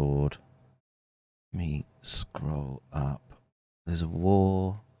Discord. Let me scroll up. There's a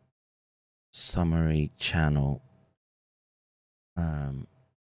war summary channel. And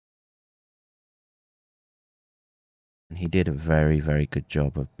he did a very, very good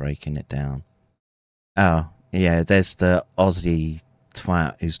job of breaking it down. Oh, yeah, there's the Aussie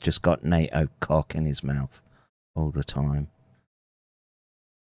twat who's just got NATO cock in his mouth all the time.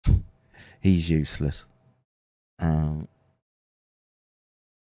 He's useless. Where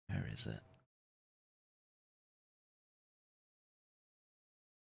is it?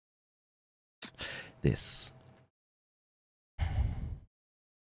 This.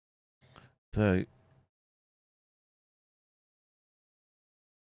 So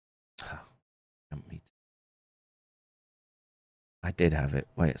I did have it.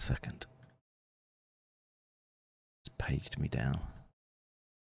 Wait a second. It's paged me down.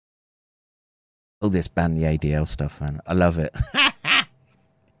 All this ban the ADL stuff, man. I love it.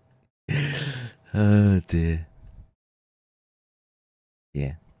 Oh dear.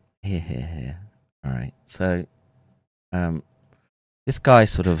 Yeah. Here. Alright, so this guy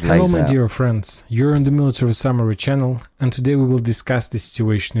sort of Hello, lays my out... dear friends. You're on the Military Summary channel, and today we will discuss the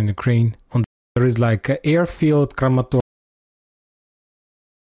situation in Ukraine. There is like an airfield, Kramatorsk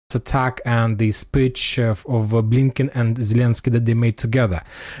attack, and the speech of Blinken and Zelensky that they made together.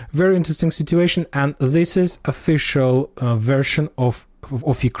 Very interesting situation, and this is official version of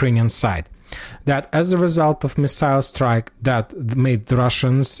Ukrainian side. That as a result of missile strike that made the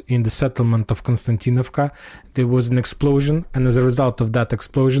Russians in the settlement of Konstantinovka, there was an explosion, and as a result of that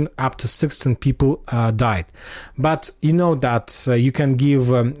explosion, up to 16 people died. But you know that you can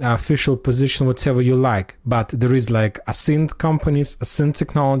give official position whatever you like, but there is like ascent companies, ascent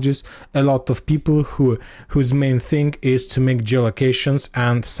technologies, a lot of people whose main thing is to make geolocations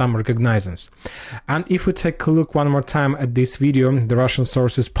and some reconnaissance. And if we take a look one more time at this video, the Russian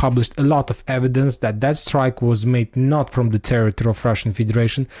sources published a lot of evidence that that strike was made not from the territory of Russian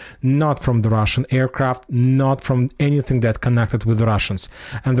Federation, not from the Russian aircraft, not from anything that connected with the Russians.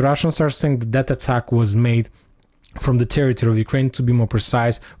 And the Russians are saying that that attack was made from the territory of Ukraine, to be more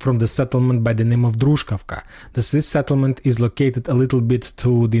precise, from the settlement by the name of Drushkovka. This settlement is located a little bit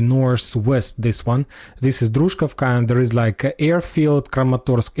to the northwest, this one. This is Drushkovka, and there is like an airfield,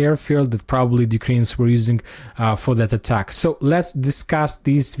 Kramatorsk airfield, that probably the Ukrainians were using for that attack. So let's discuss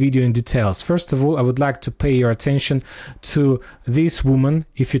this video in details. First of all, I would like to pay your attention to this woman.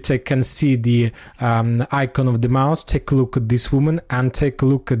 If you can see the icon of the mouse, take a look at this woman and take a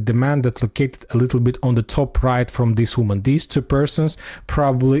look at the man that located a little bit on the top right from this woman. These two persons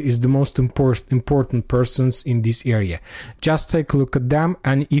probably is the most important persons in this area. Just take a look at them,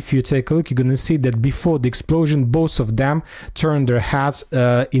 and if you take a look, you're gonna see that before the explosion, both of them turned their heads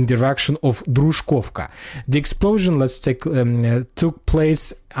in direction of Drushkovka. The explosion, took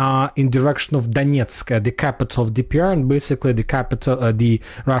place in direction of Donetsk, the capital of DPR, and basically the capital, the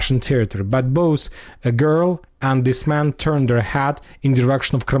Russian territory. But both a girl and this man turned their head in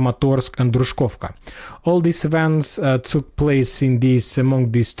direction of Kramatorsk and Drushkovka. All these events took place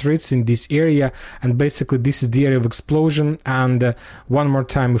among these streets in this area, and basically this is the area of explosion. And one more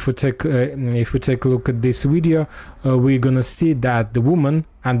time, if we take a look at this video, we're gonna see that the woman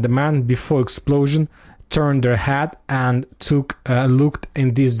and the man before explosion turned their head and looked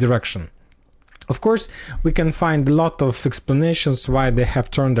in this direction. Of course, we can find a lot of explanations why they have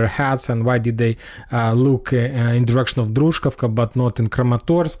turned their heads and why did they look in direction of Drushkovka but not in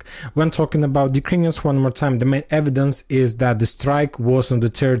Kramatorsk. When talking about Ukrainians, one more time, the main evidence is that the strike was on the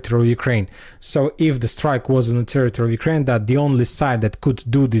territory of Ukraine. So if the strike was on the territory of Ukraine, that the only side that could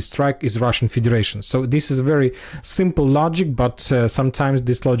do this strike is Russian Federation. So this is very simple logic, but sometimes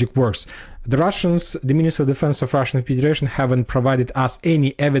this logic works. The Russians, the Ministry of Defense of Russian Federation, haven't provided us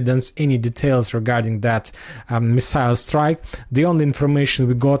any evidence, any details regarding that missile strike. The only information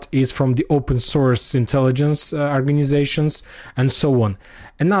we got is from the open source intelligence organizations and so on.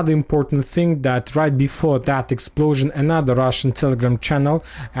 Another important thing, that right before that explosion, another Russian Telegram channel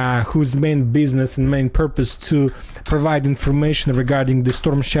whose main business and main purpose to provide information regarding the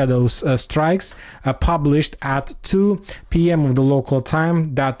Storm Shadows strikes published at 2 p.m. of the local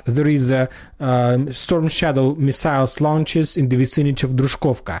time that there is a Storm Shadow missiles launches in the vicinity of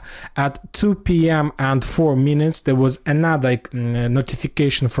Drushkovka. At 2 p.m. and 4 minutes, there was another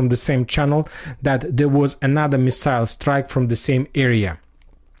notification from the same channel that there was another missile strike from the same area.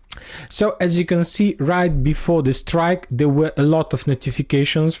 So as you can see, right before the strike, there were a lot of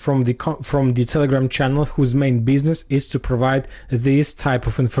notifications from the Telegram channel whose main business is to provide this type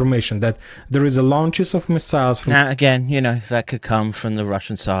of information, that there is a launches of missiles. Now again, you know, that could come from the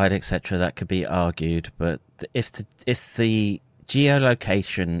Russian side, etc. That could be argued, but if the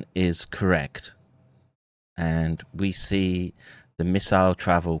geolocation is correct, and we see the missile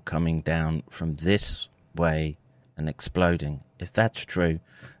travel coming down from this way and exploding, if that's true,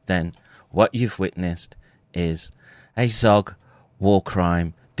 then what you've witnessed is a ZOG war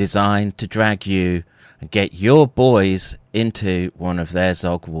crime designed to drag you and get your boys into one of their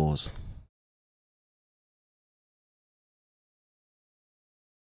ZOG wars.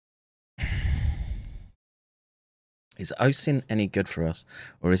 Is OSINT any good for us,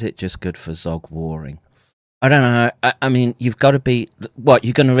 or is it just good for ZOG warring? I don't know. I mean, you've got to be... What,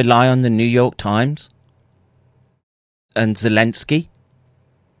 you're going to rely on the New York Times? And Zelensky?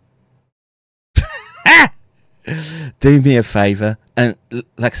 Do me a favour, and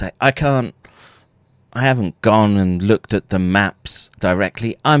like I say, I haven't gone and looked at the maps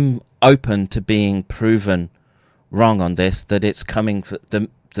directly. I'm open to being proven wrong on this, that it's coming for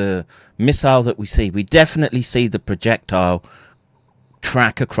the missile that we see. We definitely see the projectile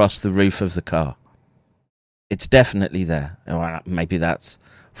track across the roof of the car. It's definitely there. Well, maybe that's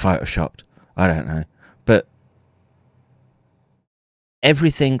photoshopped, I don't know, but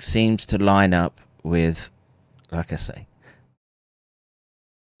everything seems to line up with, like I say,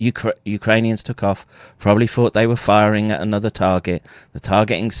 Ukrainians took off, probably thought they were firing at another target. The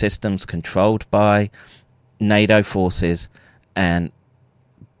targeting system's controlled by NATO forces, and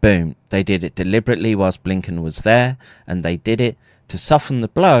boom, they did it deliberately whilst Blinken was there, and they did it to soften the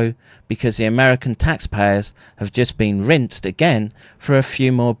blow because the American taxpayers have just been rinsed again for a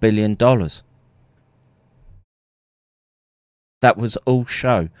few more $1 billion. That was all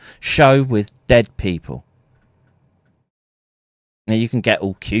show. Show with dead people. Now, you can get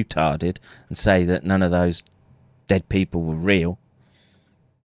all cutarded and say that none of those dead people were real.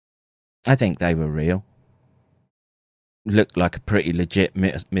 I think they were real. Looked like a pretty legit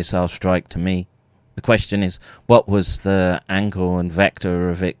missile strike to me. The question is, what was the angle and vector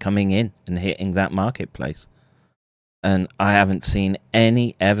of it coming in and hitting that marketplace? And I haven't seen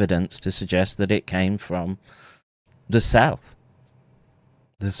any evidence to suggest that it came from the south,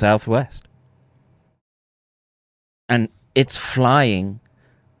 the southwest. And it's flying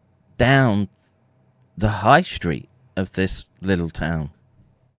down the high street of this little town.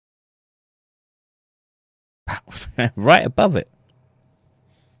 Right above it.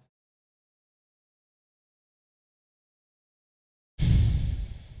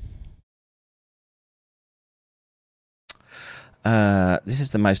 This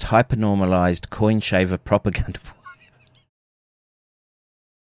is the most hypernormalized coin shaver propaganda.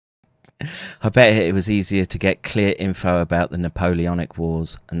 I bet it was easier to get clear info about the Napoleonic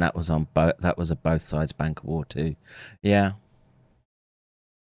Wars, and that was on that was a both sides Bank of War too. Yeah.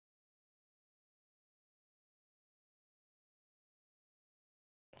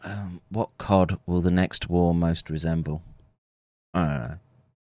 What COD will the next war most resemble? I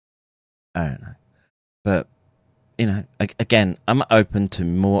don't know. But, you know, again, I'm open to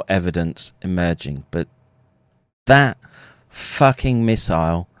more evidence emerging, but that fucking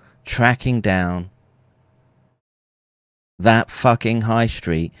missile tracking down that fucking high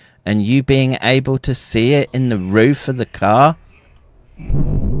street and you being able to see it in the roof of the car?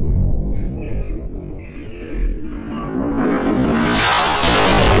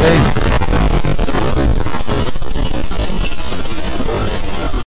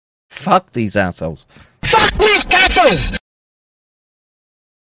 Fuck these assholes. Fuck these gaffers!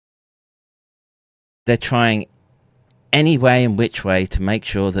 They're trying any way and which way to make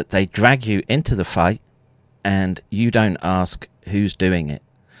sure that they drag you into the fight and you don't ask who's doing it.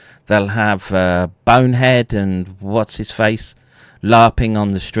 They'll have Bonehead and what's his face LARPing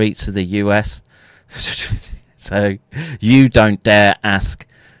on the streets of the US. So you don't dare ask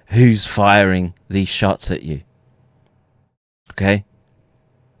who's firing these shots at you. Okay?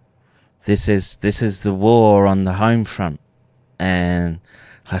 This is the war on the home front. And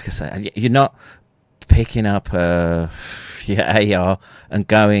like I say, you're not picking up your AR and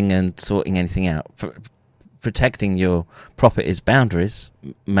going and sorting anything out. Protecting your property's boundaries,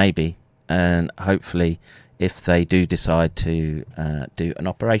 maybe, and hopefully if they do decide to do an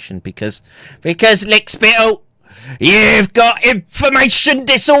operation because Lickspittle, you've got information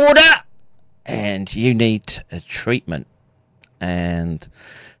disorder and you need a treatment, and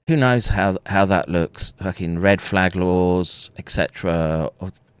who knows how that looks, fucking red flag laws, etc.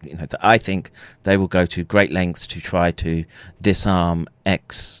 You know, I think they will go to great lengths to try to disarm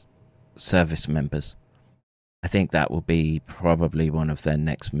ex-service members. I think that will be probably one of their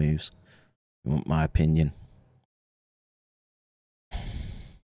next moves, if you want my opinion.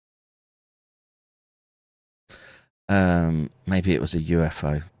 Maybe it was a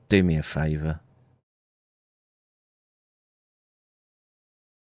UFO. Do me a favour.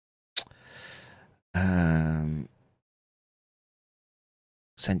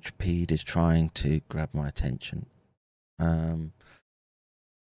 Centipede is trying to grab my attention.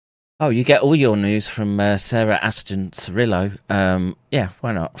 Oh, you get all your news from Sarah Aston Cirillo. Yeah,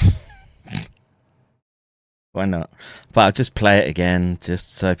 why not? Why not? But I'll just play it again,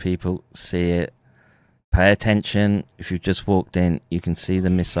 just so people see it. Pay attention. If you've just walked in, you can see the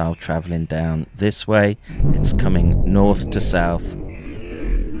missile travelling down this way. It's coming north to south.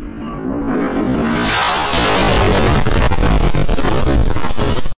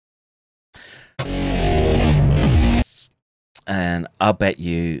 And I'll bet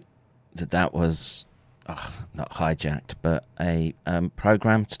you that was not hijacked, but a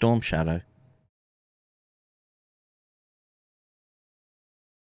programmed Storm Shadow.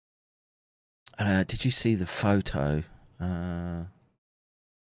 Did you see the photo? No.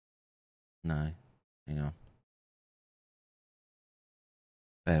 Hang on.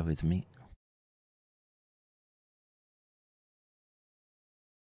 Bear with me.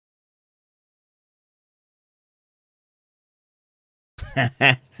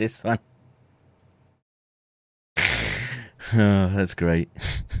 This one. Oh, that's great.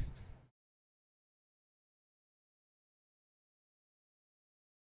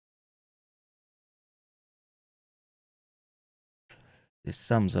 This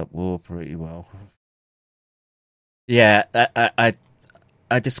sums up war pretty well. Yeah,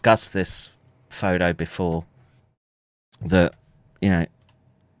 I discussed this photo before. That, you know,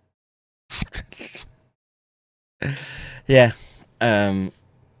 yeah, go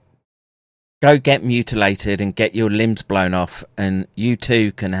get mutilated and get your limbs blown off, and you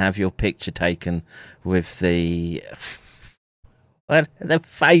too can have your picture taken with the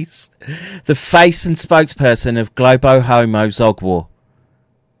face and spokesperson of Globo Homo ZOG War.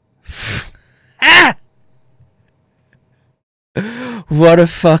 Ah! What a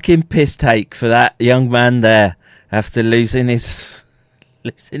fucking piss take for that young man there after losing the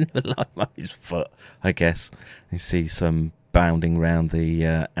life on his foot, I guess. You see some bounding round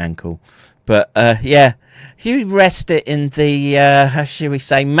the ankle. But, yeah, you rest it in the, how should we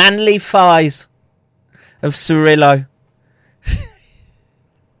say, manly thighs of Cirillo.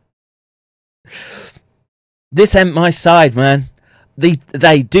 This ain't my side, man.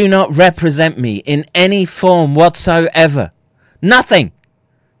 They do not represent me in any form whatsoever. Nothing.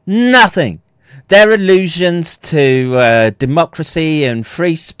 Their allusions to democracy and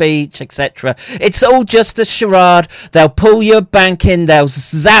free speech, etc. It's all just a charade. They'll pull your bank in. They'll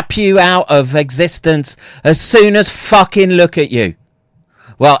zap you out of existence as soon as fucking look at you.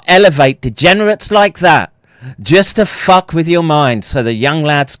 Well, elevate degenerates like that just to fuck with your mind so the young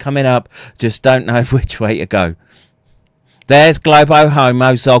lads coming up just don't know which way to go. There's Globo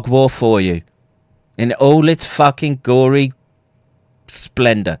Homo ZOG War for you in all its fucking gory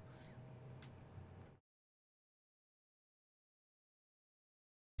splendor.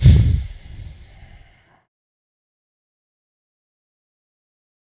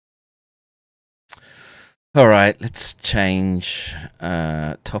 All right, let's change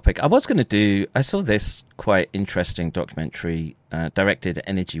topic. I saw this quite interesting documentary, Directed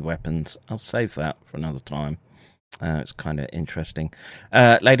Energy Weapons. I'll save that for another time. It's kind of interesting.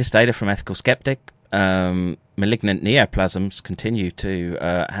 Latest data from Ethical Skeptic. Malignant neoplasms continue to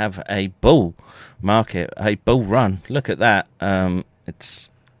have a bull market, a bull run. Look at that. It's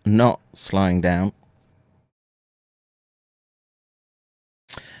not slowing down.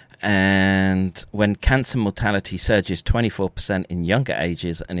 And when cancer mortality surges 24% in younger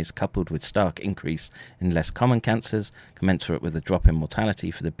ages and is coupled with stark increase in less common cancers, commensurate with a drop in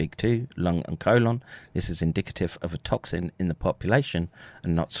mortality for the big two, lung and colon, this is indicative of a toxin in the population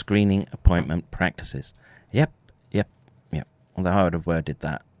and not screening appointment practices. Yep. Although I would have worded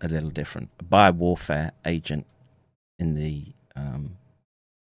that a little different. A biowarfare agent in the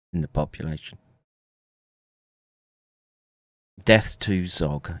population. Death to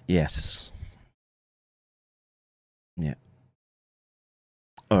ZOG, yes. Yeah.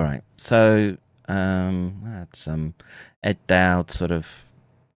 All right. So that's Ed Dowd sort of,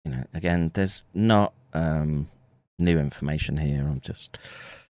 again, there's not new information here. I'm just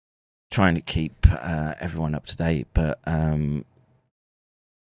trying to keep everyone up to date. But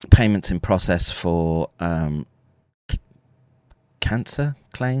payments in process for cancer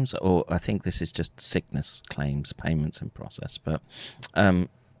claims, or I think this is just sickness claims, payments in process. But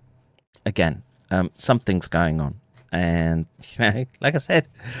again, something's going on. And, like I said,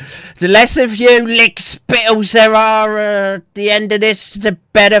 the less of you lick spittles there are at the end of this, the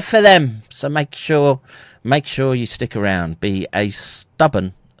better for them. So make sure you stick around. Be as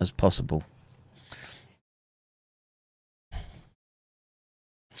stubborn as possible.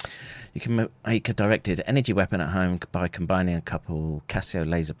 You can make a directed energy weapon at home by combining a couple Casio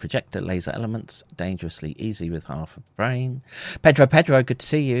laser projector laser elements. Dangerously easy with half a brain. Pedro, good to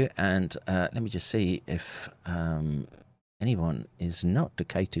see you. And let me just see if anyone is not the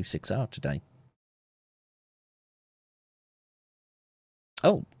K26R today.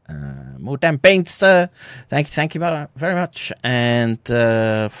 Oh, more damn beans, sir. Thank you very much. And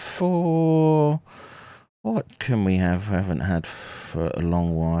for what can we have? I haven't had for a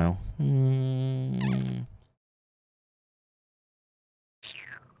long while.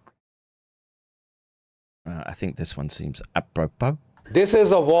 I think this one seems apropos. This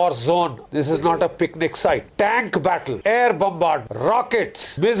is a war zone. This is not a picnic site. Tank battle, air bombardment,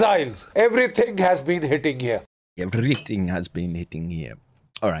 rockets, missiles. Everything has been hitting here. Everything has been hitting here.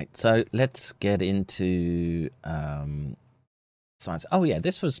 All right, so let's get into science. Oh, yeah,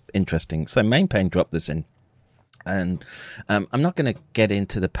 this was interesting. So MainPain dropped this in. And I'm not going to get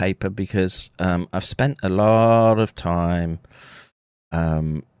into the paper because I've spent a lot of time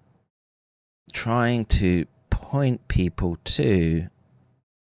trying to point people to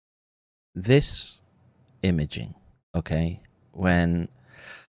this imaging, okay? When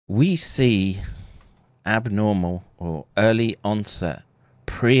we see abnormal or early onset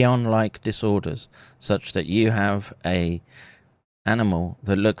prion-like disorders such that you have a animal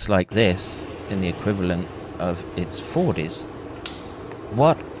that looks like this in the equivalent of its 40s,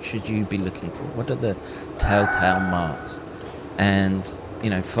 what should you be looking for? What are the telltale marks? And,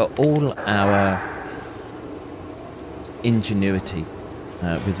 for all our ingenuity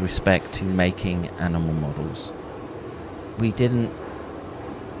with respect to making animal models. We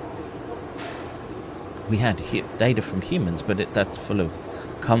had data from humans, but that's full of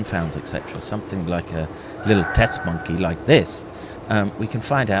confounds, etc. Something like a little test monkey like this, we can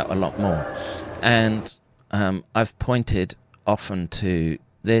find out a lot more. And I've pointed often to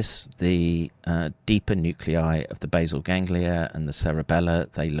this, the deeper nuclei of the basal ganglia and the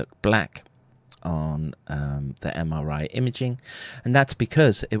cerebella. They look black on the MRI imaging, and that's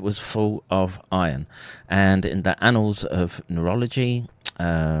because it was full of iron. And in the Annals of Neurology,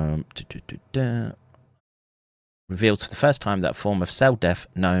 reveals for the first time that form of cell death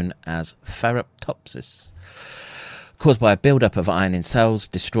known as ferroptopsis, caused by a buildup of iron in cells,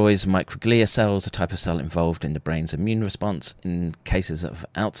 destroys microglia cells, a type of cell involved in the brain's immune response in cases of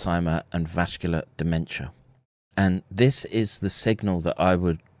Alzheimer and vascular dementia. And this is the signal that I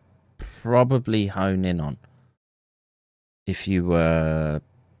would probably hone in on if you were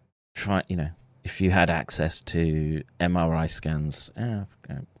if you had access to MRI scans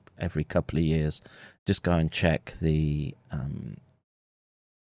every couple of years. Just go and check the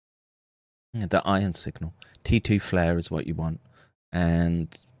iron signal. T2 flare is what you want,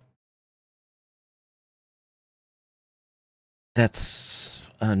 and that's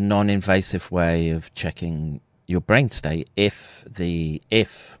a non-invasive way of checking your brain state. If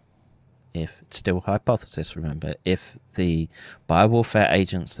it's still a hypothesis, remember, if the biowarfare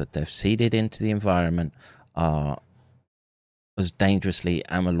agents that they've seeded into the environment are as dangerously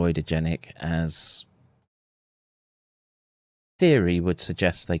amyloidogenic as theory would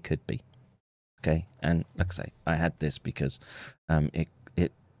suggest they could be. Okay, and like I say, I had this because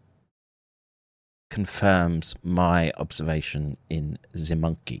it confirms my observation in the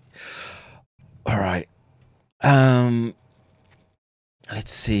monkey. All right.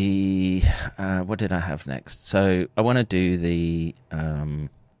 Let's see. What did I have next? So I want to do the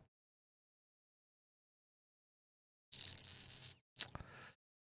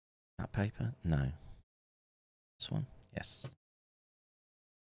that paper. No, this one. Yes.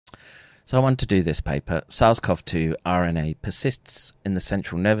 So I want to do this paper. SARS-CoV-2 RNA persists in the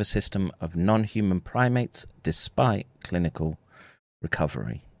central nervous system of non-human primates despite clinical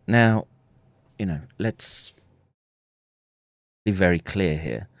recovery. Now, let's be very clear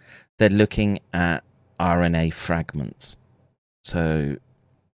here. They're looking at RNA fragments. So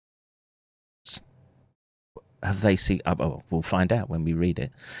have they seen... we'll find out when we read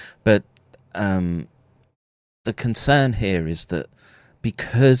it. But the concern here is that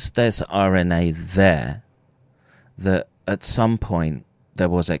because there's RNA there, that at some point there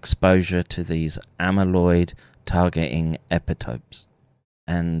was exposure to these amyloid targeting epitopes.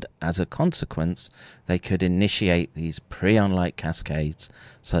 And as a consequence, they could initiate these prion-like cascades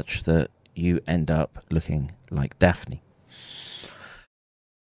such that you end up looking like Daphne.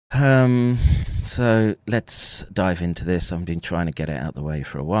 So let's dive into this. I've been trying to get it out of the way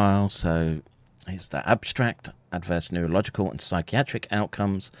for a while. So here's the abstract. Adverse neurological and psychiatric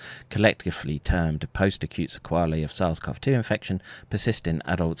outcomes, collectively termed post-acute sequelae of SARS-CoV-2 infection, persist in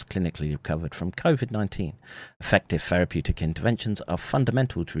adults clinically recovered from COVID-19. Effective therapeutic interventions are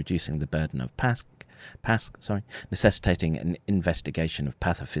fundamental to reducing the burden of necessitating an investigation of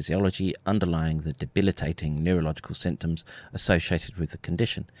pathophysiology underlying the debilitating neurological symptoms associated with the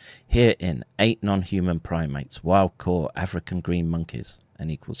condition. Herein, 8 non-human primates, wild-caught African green monkeys,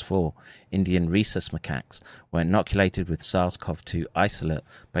 N=4, Indian rhesus macaques, were inoculated with SARS-CoV-2 isolate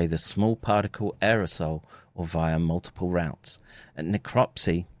by the small particle aerosol or via multiple routes. At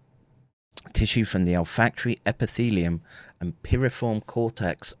necropsy, tissue from the olfactory epithelium and piriform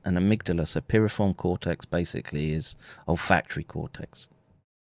cortex and amygdala. So piriform cortex basically is olfactory cortex.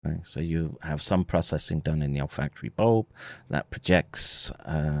 Okay, so you have some processing done in the olfactory bulb that projects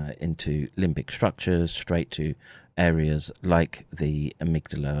into limbic structures straight to areas like the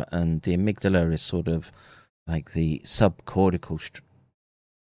amygdala, and the amygdala is sort of like the subcortical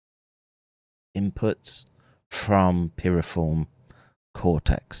inputs from piriform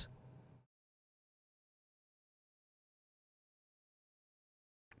cortex.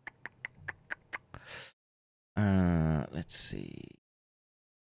 Let's see.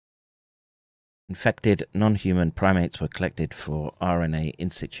 Infected non-human primates were collected for RNA in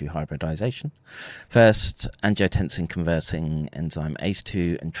situ hybridization. First, angiotensin-converting enzyme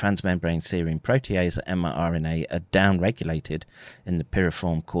ACE2 and transmembrane serine protease mRNA are downregulated in the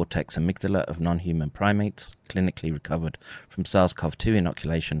piriform cortex amygdala of non-human primates clinically recovered from SARS-CoV-2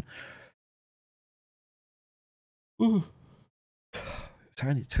 inoculation. Ooh. It's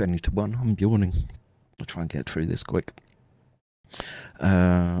only 20 to 1. I'm yawning. I'll try and get through this quick.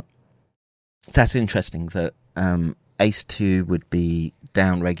 That's interesting that ACE2 would be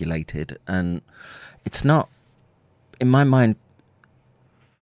down-regulated, and it's not, in my mind,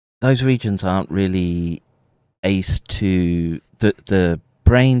 those regions aren't really ACE2. The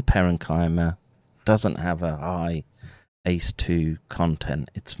brain parenchyma doesn't have a high ACE2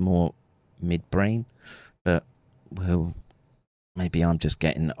 content. It's more midbrain, but well, maybe I'm just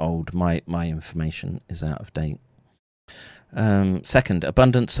getting old. My information is out of date. Second,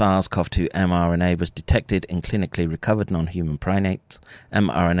 abundant SARS-CoV-2 mRNA was detected in clinically recovered non-human primates,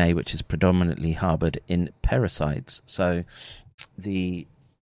 mRNA which is predominantly harboured in parasites. So the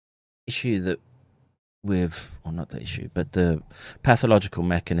issue that not the issue, but the pathological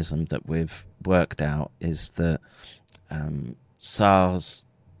mechanism that we've worked out is that SARS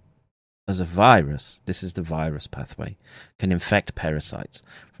as a virus, this is the virus pathway, can infect parasites.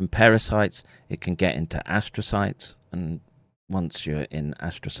 From parasites, it can get into astrocytes, and once you're in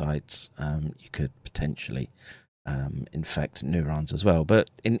astrocytes, you could potentially infect neurons as well. But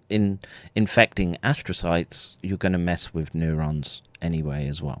in infecting astrocytes, you're going to mess with neurons anyway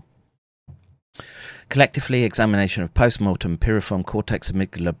as well. Collectively, examination of post-mortem piriform cortex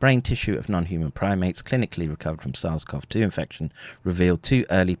amygdala brain tissue of non-human primates clinically recovered from SARS-CoV-2 infection revealed 2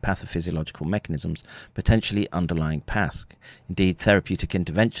 early pathophysiological mechanisms potentially underlying PASC. Indeed, therapeutic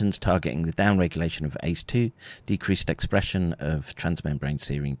interventions targeting the downregulation of ACE2, decreased expression of transmembrane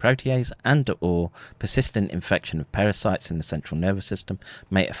serine protease, and/or persistent infection of parasites in the central nervous system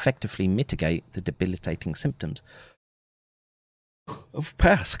may effectively mitigate the debilitating symptoms of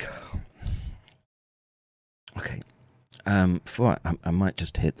PASC. Okay, before I might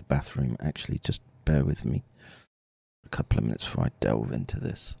just hit the bathroom, actually, just bear with me a couple of minutes before I delve into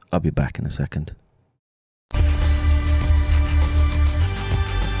this. I'll be back in a second.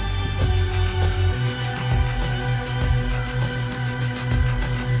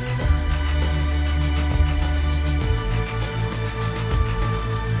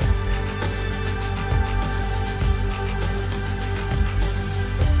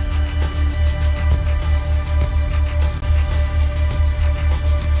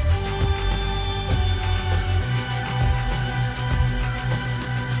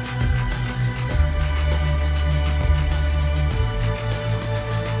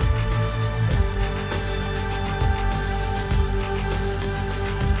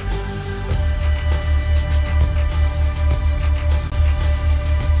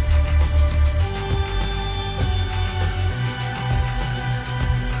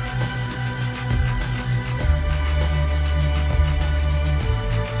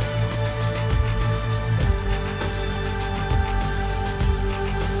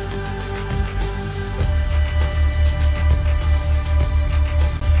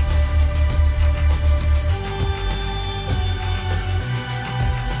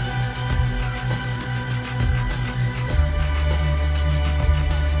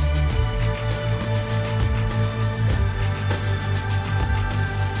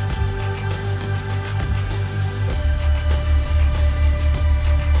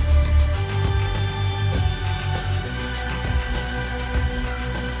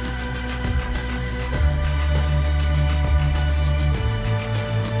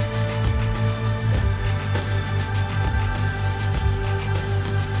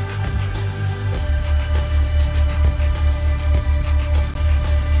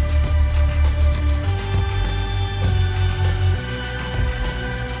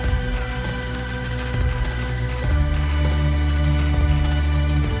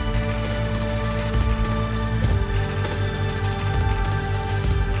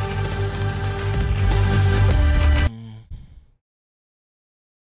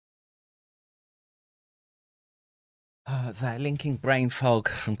 They're linking brain fog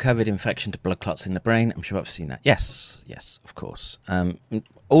from COVID infection to blood clots in the brain. I'm sure I've seen that. Yes, of course.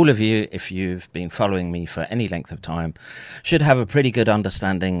 All of you, if you've been following me for any length of time, should have a pretty good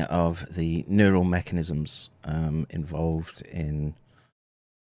understanding of the neural mechanisms involved in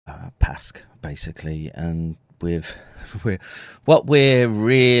PASC, basically. And what we're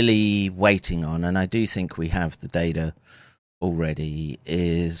really waiting on, and I do think we have the data already,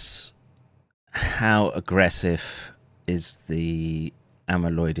 is how aggressive is the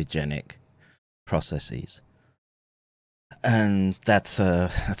amyloidogenic processes, and that's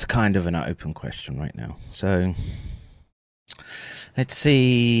kind of an open question right now. So let's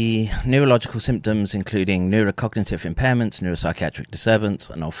see. Neurological symptoms including neurocognitive impairments, neuropsychiatric disturbance,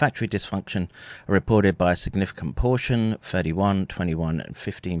 and olfactory dysfunction are reported by a significant portion, 31, 21, and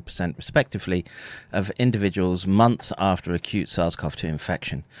 15% respectively, of individuals months after acute SARS-CoV-2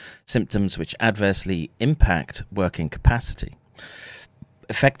 infection, symptoms which adversely impact working capacity.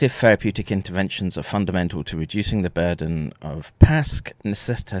 Effective therapeutic interventions are fundamental to reducing the burden of PASC,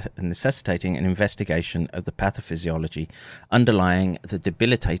 necessitating an investigation of the pathophysiology underlying the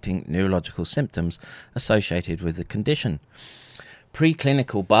debilitating neurological symptoms associated with the condition.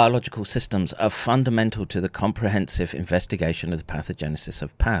 Preclinical biological systems are fundamental to the comprehensive investigation of the pathogenesis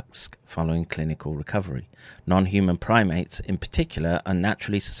of PASC following clinical recovery. Non-human primates, in particular, are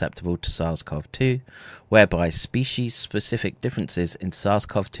naturally susceptible to SARS-CoV-2, whereby species-specific differences in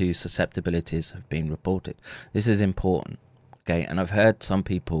SARS-CoV-2 susceptibilities have been reported. This is important, okay? And I've heard some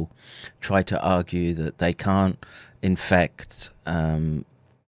people try to argue that they can't infect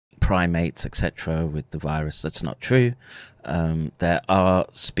primates, etc., with the virus. That's not true. There are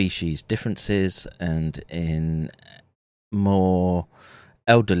species differences, and in more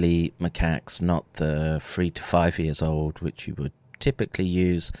elderly macaques, not the 3 to 5 years old, which you would typically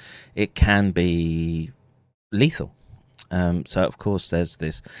use, it can be lethal. So, of course, there's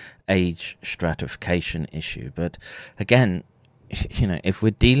this age stratification issue. But again, you know, if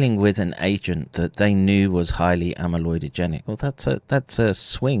we're dealing with an agent that they knew was highly amyloidogenic, well, that's a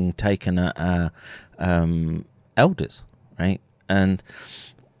swing taken at our elders, right? And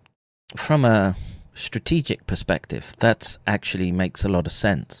from a strategic perspective, that's actually makes a lot of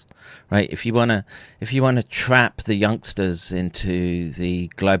sense, right? If you wanna trap the youngsters into the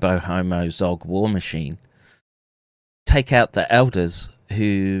Globo Homo ZOG war machine, take out the elders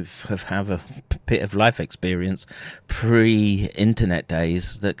who have a bit of life experience pre-internet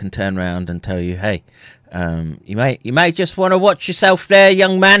days that can turn around and tell you, hey, you may just want to watch yourself there,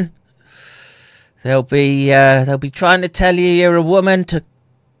 young man. They'll be trying to tell you you're a woman to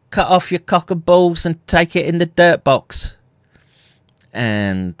cut off your cock and balls and take it in the dirt box.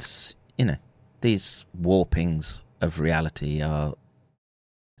 And, you know, these warpings of reality are,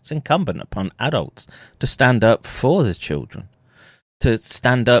 it's incumbent upon adults to stand up for the children, to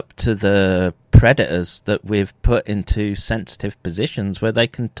stand up to the predators that we've put into sensitive positions where they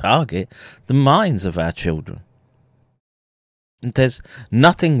can target the minds of our children. And there's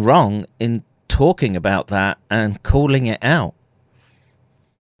nothing wrong in talking about that and calling it out.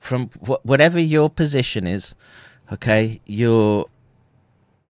 From whatever your position is, okay,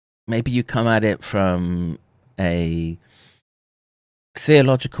 maybe you come at it from a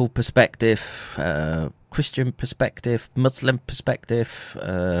theological perspective, Christian perspective, Muslim perspective,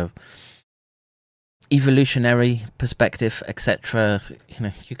 evolutionary perspective, etc. You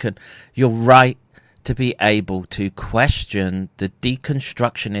know, you're right to be able to question the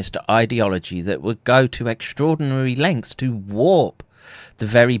deconstructionist ideology that would go to extraordinary lengths to warp the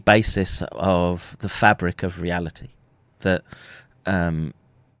very basis of the fabric of reality, that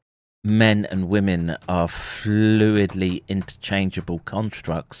men and women are fluidly interchangeable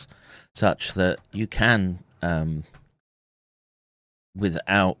constructs, such that you can,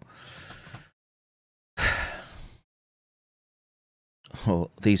 without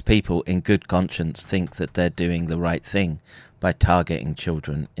these people in good conscience think that they're doing the right thing by targeting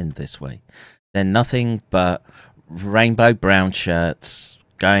children in this way. They're nothing but rainbow brown shirts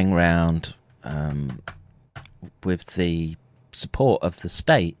going around with the support of the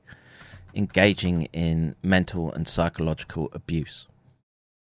state, engaging in mental and psychological abuse.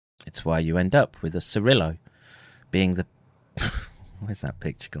 It's why you end up with a Cirillo being the... Where's that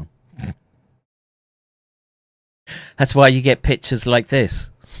picture gone? That's why you get pictures like this.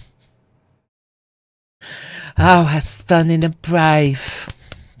 Oh, how stunning and brave.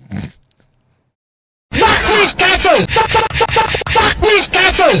 Fuck these gaffers! Fuck these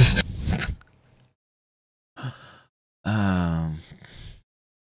gaffers!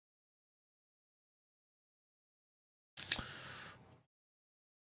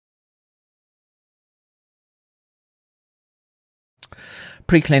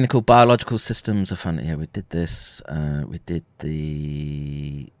 Preclinical biological systems are fun. Yeah, we did this. We did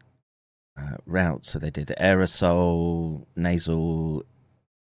the route. So they did aerosol, nasal,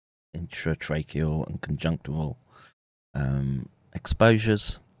 intratracheal, and conjunctival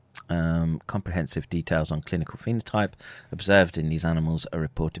exposures. Comprehensive details on clinical phenotype observed in these animals are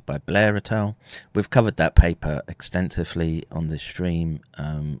reported by Blair et al. We've covered that paper extensively on this stream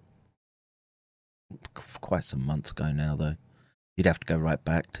quite some months ago now, though. You'd have to go right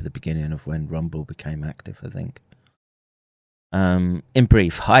back to the beginning of when Rumble became active, I think. In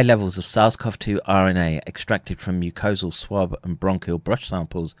brief, high levels of SARS-CoV-2 RNA extracted from mucosal swab and bronchial brush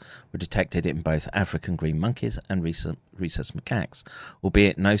samples were detected in both African green monkeys and rhesus macaques,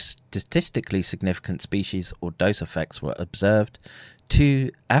 albeit no statistically significant species or dose effects were observed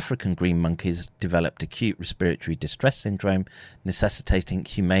 2 African green monkeys developed acute respiratory distress syndrome, necessitating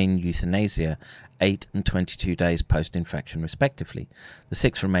humane euthanasia 8 and 22 days post-infection respectively. The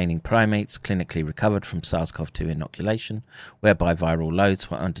 6 remaining primates clinically recovered from SARS-CoV-2 inoculation, whereby viral loads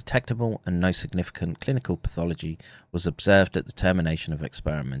were undetectable and no significant clinical pathology was observed at the termination of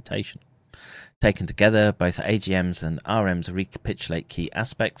experimentation. Taken together, both AGMs and RMs recapitulate key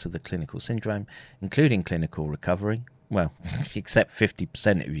aspects of the clinical syndrome, including clinical recovery, well, except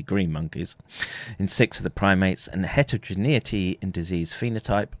 50% of your green monkeys, in 6 of the primates, and heterogeneity in disease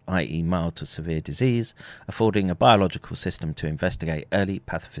phenotype, i.e. mild to severe disease, affording a biological system to investigate early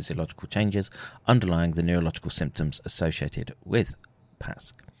pathophysiological changes underlying the neurological symptoms associated with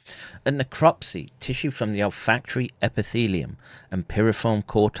PASC. A necropsy, tissue from the olfactory epithelium and piriform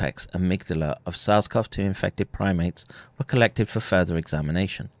cortex amygdala of SARS-CoV-2 infected primates were collected for further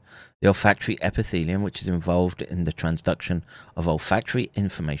examination. The olfactory epithelium, which is involved in the transduction of olfactory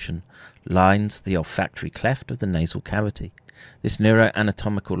information, lines the olfactory cleft of the nasal cavity. This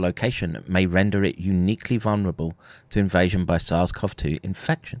neuroanatomical location may render it uniquely vulnerable to invasion by SARS-CoV-2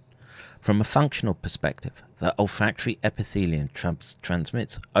 infection. From a functional perspective, the olfactory epithelium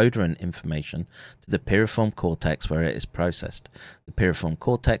transmits odorant information to the piriform cortex where it is processed. The piriform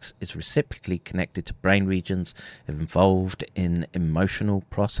cortex is reciprocally connected to brain regions involved in emotional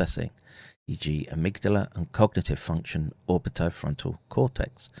processing, e.g. amygdala and cognitive function orbitofrontal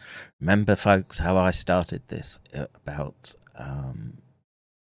cortex. Remember, folks, how I started this about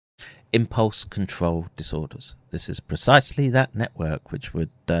impulse control disorders. This is precisely that network which would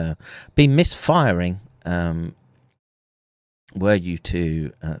be misfiring were you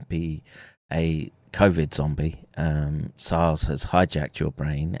to be a COVID zombie. SARS has hijacked your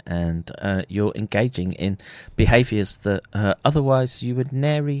brain and you're engaging in behaviours that otherwise you would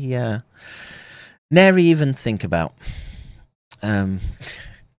nary even think about. Who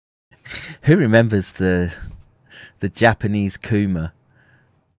remembers the Japanese Kuma?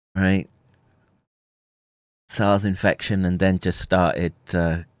 Right, SARS infection, and then just started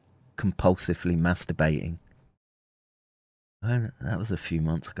compulsively masturbating. That was a few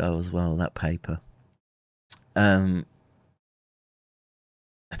months ago as well. That paper. I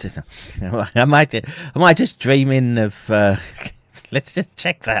don't know. I might just dreaming of. Let's just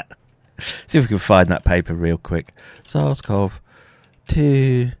check that. See if we can find that paper real quick.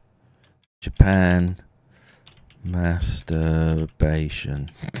 SARS-CoV-2 Japan. Masturbation.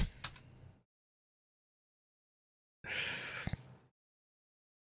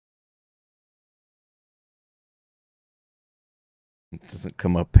 It doesn't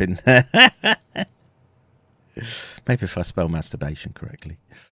come up in there. Maybe if I spell masturbation correctly.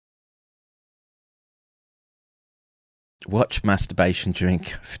 Watch masturbation during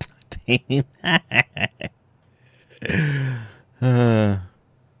COVID-19.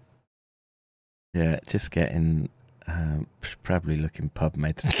 Yeah, just getting, probably looking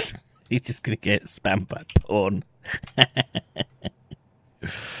PubMed. You're just going to get spam by porn.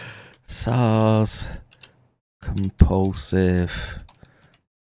 SARS compulsive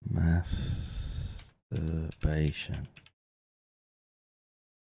masturbation.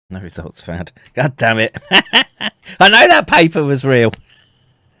 No results found. God damn it. I know that paper was real.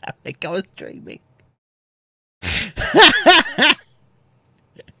 I think I was dreaming.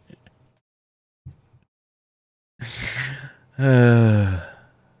 I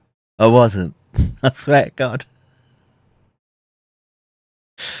wasn't. I swear to God.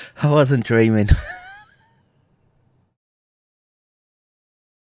 I wasn't dreaming.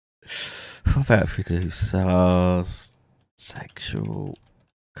 What about if we do SARS sexual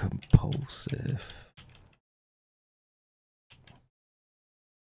compulsive?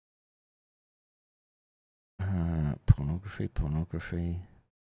 Pornography.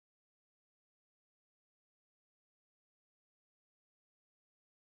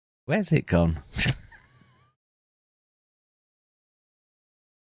 Where's it gone?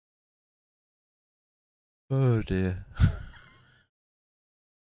 Oh dear.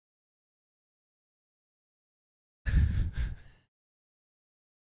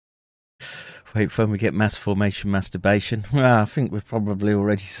 Wait for when we get mass formation masturbation. Well, I think we're probably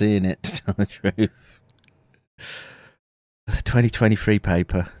already seeing it, to tell the truth. It's a 2023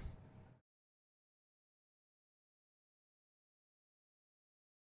 paper.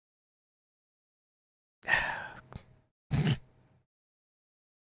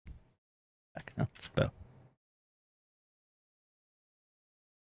 I can't spell.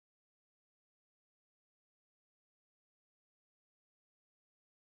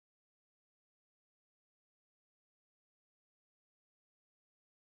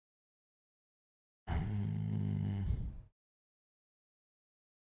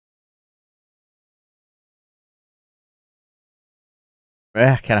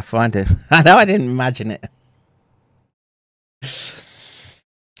 Where can I find it? I know I didn't imagine it.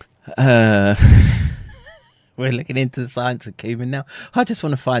 We're looking into the science of cumin now. I just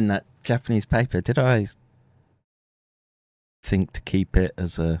want to find that Japanese paper. Did I think to keep it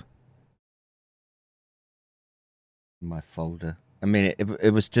as my folder? I mean,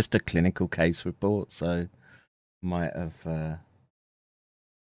 it was just a clinical case report, so might have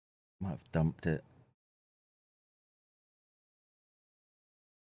dumped it.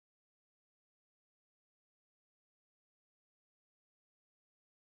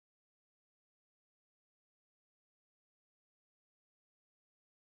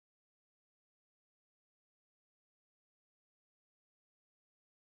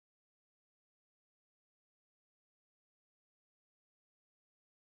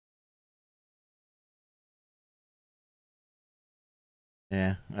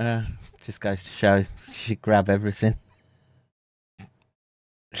 Yeah, just goes to show you should grab everything.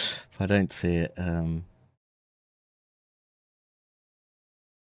 If I don't see it,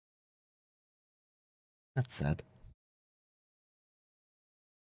 that's sad.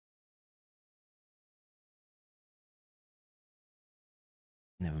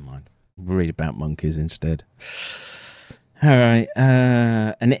 Never mind. We'll read about monkeys instead. All right.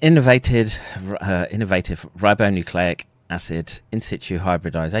 An innovative ribonucleic acid in situ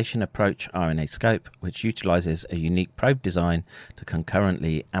hybridization approach, RNA-scope, which utilizes a unique probe design to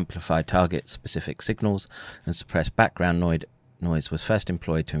concurrently amplify target-specific signals and suppress background noise, was first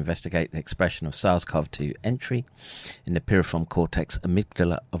employed to investigate the expression of SARS-CoV-2 entry in the piriform cortex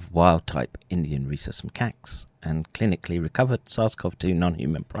amygdala of wild-type Indian rhesus macaques and clinically recovered SARS-CoV-2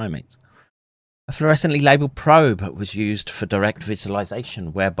 non-human primates. A fluorescently labeled probe was used for direct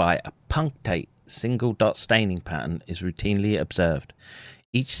visualization, whereby a punctate single dot staining pattern is routinely observed.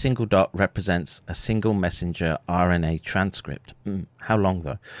 Each single dot represents a single messenger RNA transcript. How long,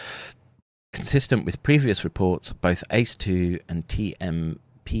 though? Consistent with previous reports, both ACE2 and TMPRSS2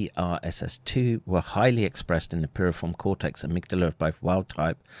 were highly expressed in the piriform cortex amygdala of both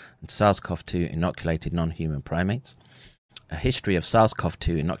wild-type and SARS-CoV-2 inoculated non-human primates. A history of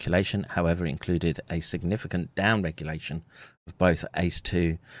SARS-CoV-2 inoculation, however, included a significant downregulation of both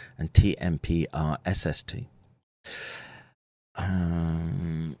ACE2 and TMPRSS2.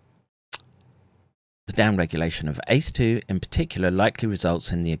 The downregulation of ACE2 in particular likely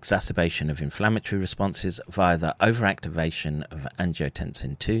results in the exacerbation of inflammatory responses via the overactivation of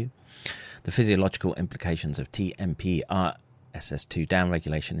angiotensin II. The physiological implications of TMPRSS2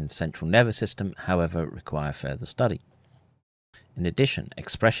 downregulation in the central nervous system, however, require further study. In addition,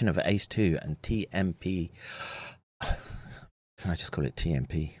 expression of ACE2 and TMP, can I just call it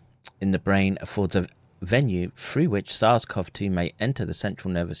TMP, in the brain affords a venue through which SARS-CoV-2 may enter the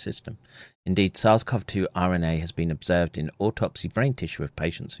central nervous system. Indeed, SARS-CoV-2 RNA has been observed in autopsy brain tissue of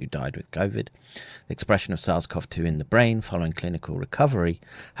patients who died with COVID. The expression of SARS-CoV-2 in the brain following clinical recovery,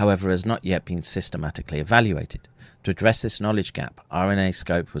 however, has not yet been systematically evaluated. To address this knowledge gap,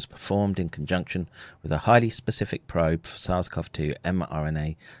 RNA-scope was performed in conjunction with a highly specific probe for SARS-CoV-2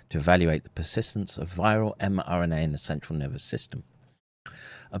 mRNA to evaluate the persistence of viral mRNA in the central nervous system.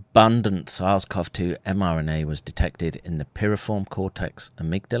 Abundant SARS-CoV-2 mRNA was detected in the piriform cortex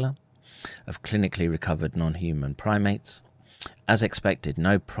amygdala of clinically recovered non-human primates. As expected,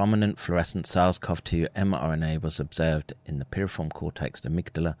 no prominent fluorescent SARS-CoV-2 mRNA was observed in the piriform cortex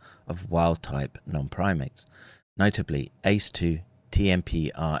amygdala of wild-type non-primates. Notably, ACE2,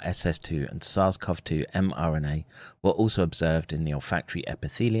 TMPRSS2 and SARS-CoV-2 mRNA were also observed in the olfactory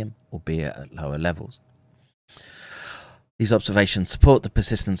epithelium, albeit at lower levels. These observations support the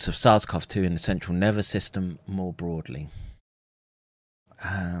persistence of SARS-CoV-2 in the central nervous system more broadly.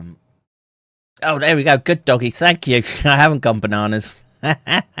 Oh, there we go. Good doggy. Thank you. I haven't gone bananas.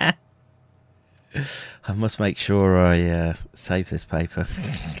 I must make sure I save this paper.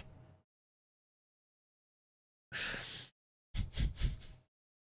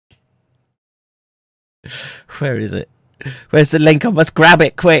 Where is it? Where's the link? I must grab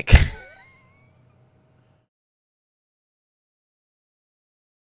it quick.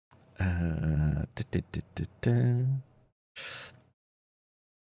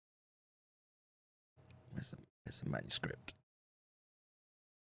 Where's the manuscript?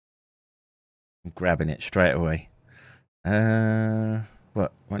 I'm grabbing it straight away.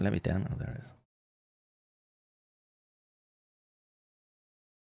 What? Won't let me down? Oh, there it is.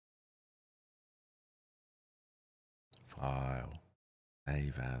 File.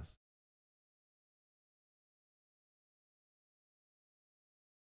 Save as.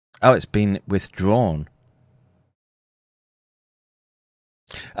 Oh, it's been withdrawn.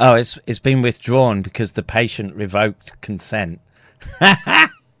 Oh, it's been withdrawn because the patient revoked consent.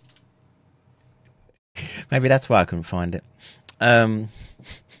 Maybe that's why I couldn't find it.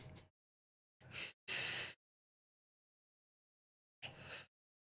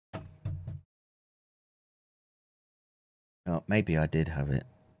 Oh, maybe I did have it,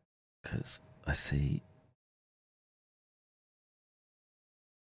 because I see.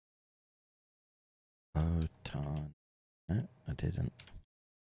 Photon. No, I didn't.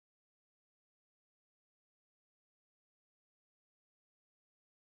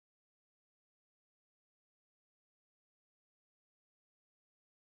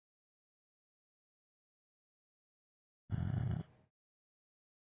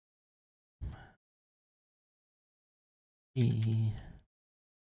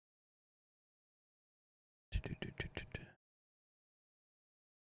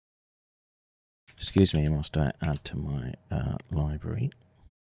 Excuse me, must I add to my library?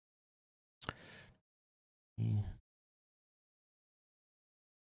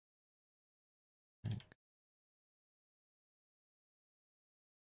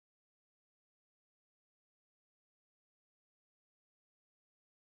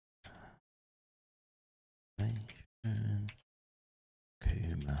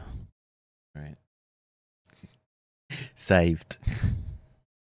 Right. Saved.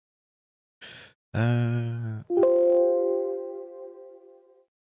 All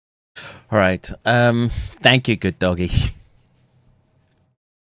right. Thank you, good doggy.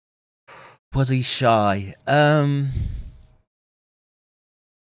 Was he shy? Well,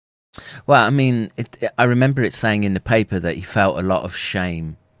 I mean, I remember it saying in the paper that he felt a lot of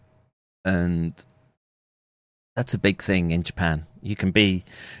shame, and that's a big thing in Japan. You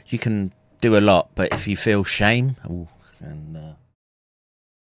can do a lot, but if you feel shame,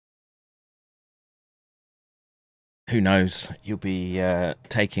 who knows? You'll be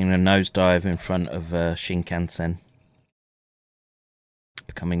taking a nosedive in front of Shinkansen,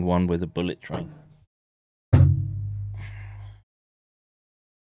 becoming one with a bullet train.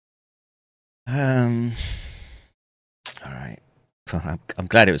 All right. I'm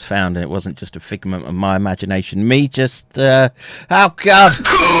glad it was found and it wasn't just a figment of my imagination. Me just, how come?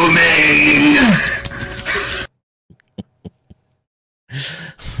 Coming!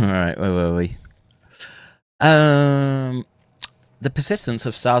 All right, where were we? The persistence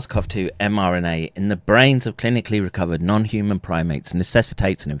of SARS-CoV-2 mRNA in the brains of clinically recovered non-human primates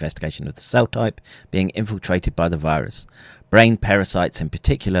necessitates an investigation of the cell type being infiltrated by the virus. Brain parasites in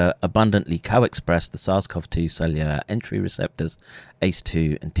particular abundantly co-express the SARS-CoV-2 cellular entry receptors,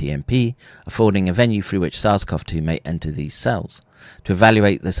 ACE2 and TMP, affording a venue through which SARS-CoV-2 may enter these cells. To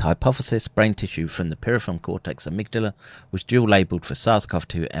evaluate this hypothesis, brain tissue from the piriform cortex amygdala was dual-labelled for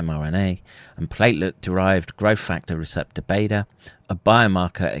SARS-CoV-2 mRNA and platelet-derived growth factor receptor beta, a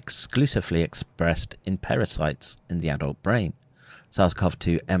biomarker exclusively expressed in parasites in the adult brain.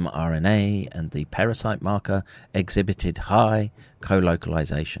 SARS-CoV-2 mRNA and the parasite marker exhibited high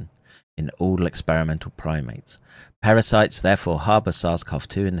co-localization in all experimental primates. Parasites therefore harbour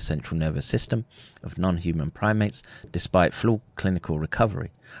SARS-CoV-2 in the central nervous system of non-human primates despite full clinical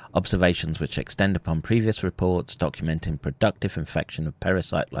recovery. Observations which extend upon previous reports documenting productive infection of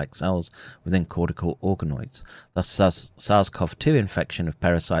parasite-like cells within cortical organoids. Thus, SARS-CoV-2 infection of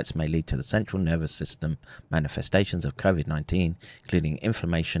parasites may lead to the central nervous system manifestations of COVID-19, including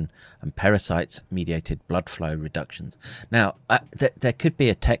inflammation and parasites-mediated blood flow reductions. Now, there could be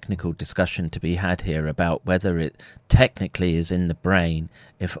a technical discussion to be had here about whether it technically is in the brain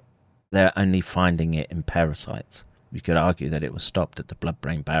if they're only finding it in parasites. You could argue that it was stopped at the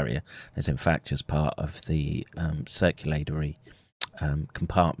blood-brain barrier as in fact just part of the circulatory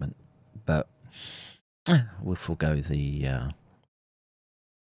compartment. But we'll forego the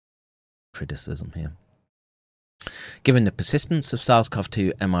criticism here. Given the persistence of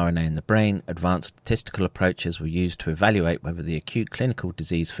SARS-CoV-2 mRNA in the brain, advanced statistical approaches were used to evaluate whether the acute clinical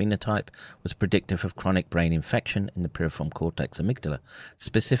disease phenotype was predictive of chronic brain infection in the piriform cortex amygdala.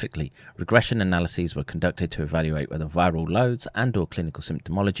 Specifically, regression analyses were conducted to evaluate whether viral loads and or clinical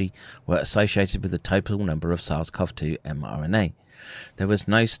symptomology were associated with the total number of SARS-CoV-2 mRNA. There was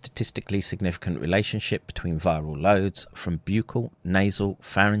no statistically significant relationship between viral loads from buccal, nasal,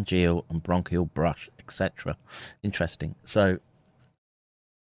 pharyngeal and bronchial brush, etc. Interesting. So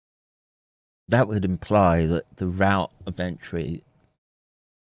that would imply that the route of entry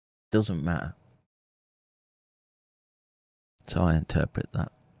doesn't matter. So I interpret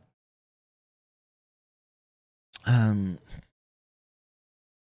that.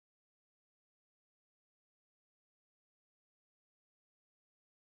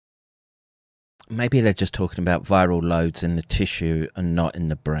 Maybe they're just talking about viral loads in the tissue and not in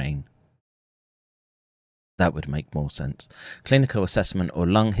the brain. That would make more sense. Clinical assessment or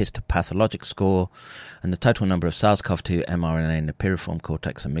lung histopathologic score, and the total number of SARS-CoV-2 mRNA in the piriform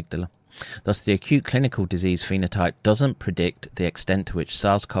cortex amygdala. Thus, the acute clinical disease phenotype doesn't predict the extent to which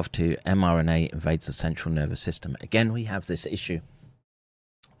SARS-CoV-2 mRNA invades the central nervous system. Again, we have this issue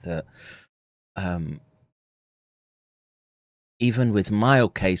that even with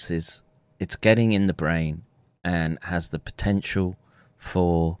mild cases, it's getting in the brain and has the potential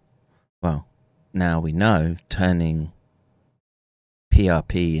for, well, now we know, turning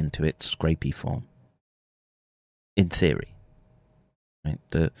PRP into its scrapey form. In theory. Right?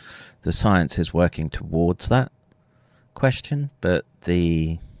 The science is working towards that question, but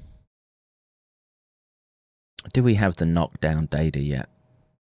do we have the knockdown data yet?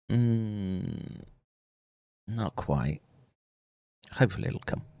 Not quite. Hopefully it'll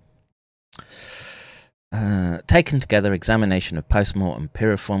come. Taken together, examination of post-mortem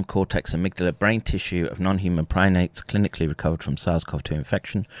piriform cortex amygdala brain tissue of non-human primates clinically recovered from SARS-CoV-2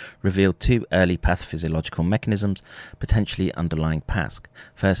 infection revealed two early pathophysiological mechanisms potentially underlying PASC.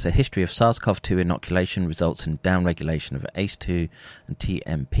 First, the history of SARS-CoV-2 inoculation results in downregulation of ACE2 and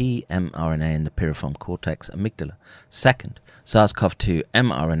TMP mRNA in the piriform cortex amygdala. Second, SARS-CoV-2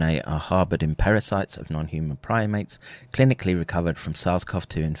 mRNA are harbored in parasites of non-human primates clinically recovered from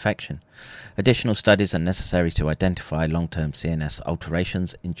SARS-CoV-2 infection. Additional studies are necessary to identify long-term CNS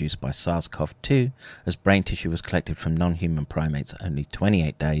alterations induced by SARS-CoV-2, as brain tissue was collected from non-human primates only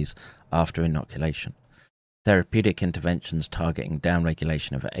 28 days after inoculation. Therapeutic interventions targeting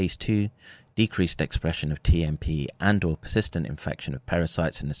downregulation of ACE2, decreased expression of TMP and/or persistent infection of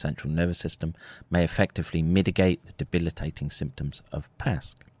parasites in the central nervous system may effectively mitigate the debilitating symptoms of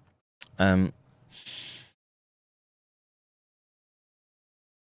PASC.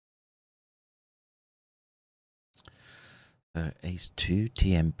 ACE2,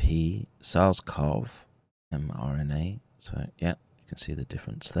 TMP, SARS-CoV, mRNA. So, yeah, you can see the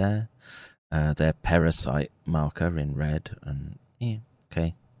difference there. Their parasite marker in red. And yeah,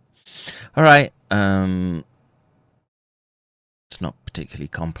 okay. All right. It's not particularly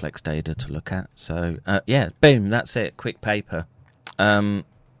complex data to look at. So, yeah, boom, that's it. Quick paper.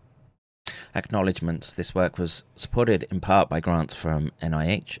 Acknowledgements. This work was supported in part by grants from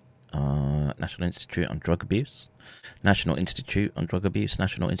NIH, National Institute on Drug Abuse, National Institute on Drug Abuse,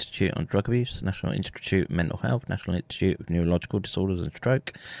 National Institute on Drug Abuse, National Institute of Mental Health, National Institute of Neurological Disorders and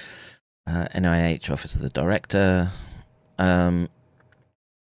Stroke, NIH Office of the Director.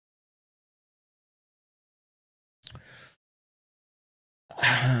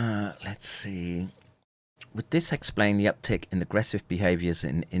 Let's see. Would this explain the uptick in aggressive behaviors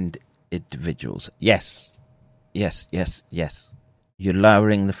in individuals? Yes. Yes, yes, yes. You're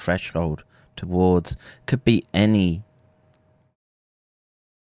lowering the threshold towards, could be any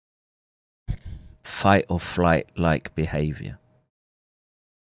fight or flight like behavior.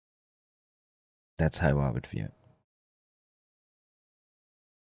 That's how I would view it.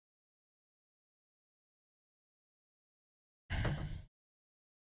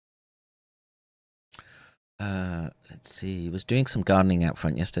 Let's see. Was doing some gardening out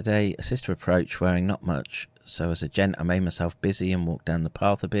front yesterday. A sister approached wearing not much. So as a gent, I made myself busy and walked down the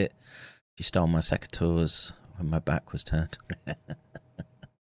path a bit. She stole my secateurs when my back was turned.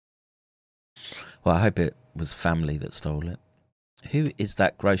 Well, I hope it was family that stole it. Who is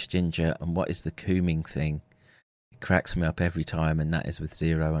that gross ginger and what is the cooming thing? It cracks me up every time, and that is with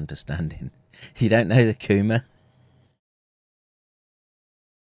zero understanding. You don't know the coomer?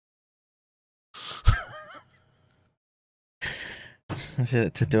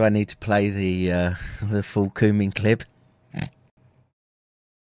 Do I need to play the full cooming clip?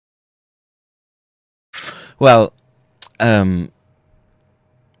 Well, let's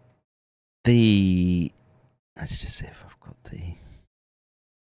just see if I've got the.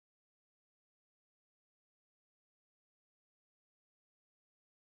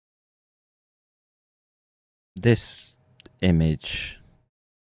 This image.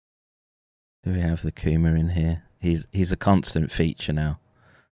 Do we have the Kuma in here? He's a constant feature now.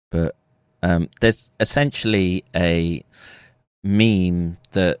 But there's essentially a meme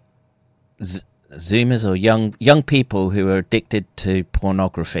that Zoomers or young people who are addicted to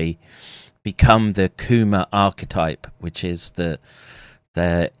pornography become the Kuma archetype, which is that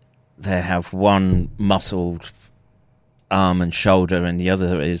they have one muscled arm and shoulder and the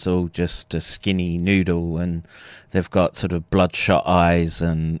other is all just a skinny noodle, and they've got sort of bloodshot eyes,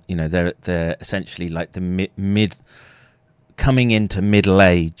 and you know they're essentially like the mid coming into middle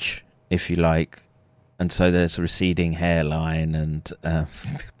age, if you like, and so there's a receding hairline, and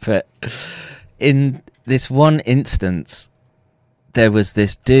but in this one instance there was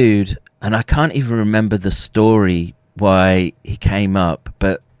this dude and I can't even remember the story why he came up,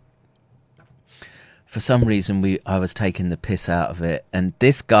 but for some reason I was taking the piss out of it, and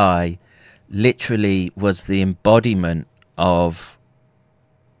this guy literally was the embodiment of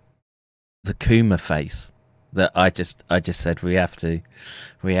the Kuma face that I just said we have to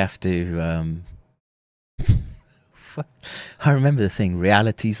I remember the thing,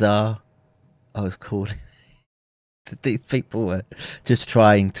 realities are, I was calling these people were just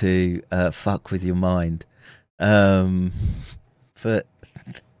trying to fuck with your mind, but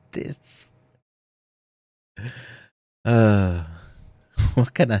this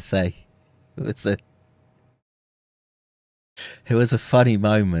what can I say? It was a funny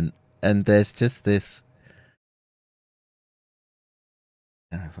moment, and there's just this,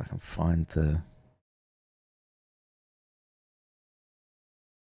 I don't know if I can find the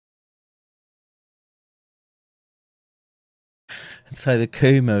so the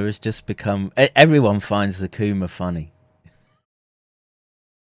Kuma has just become, everyone finds the Kuma funny.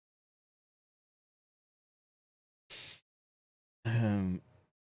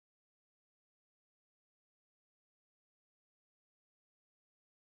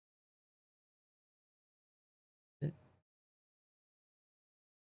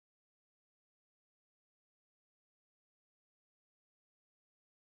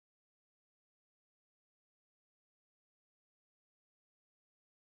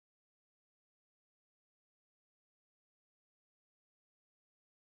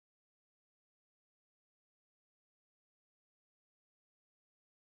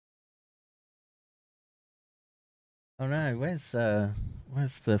 Oh no, where's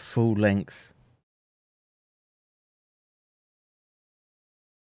the full length?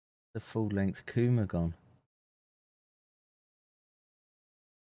 The full length Kuma gone?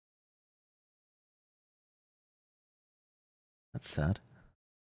 That's sad.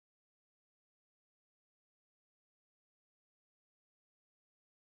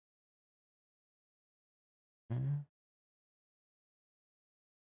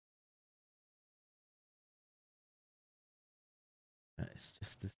 It's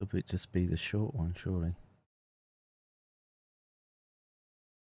just, this will just be the short one, surely.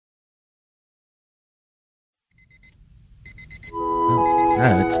 Oh,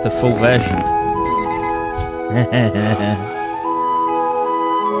 no, it's the full version.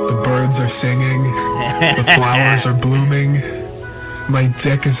 The birds are singing, the flowers are blooming, my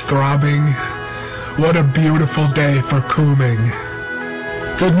dick is throbbing. What a beautiful day for cooming.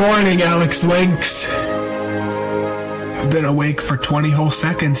 Good morning, Alex Lynx. I've been awake for 20 whole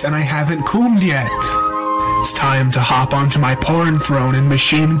seconds and I haven't coomed yet. It's time to hop onto my porn throne and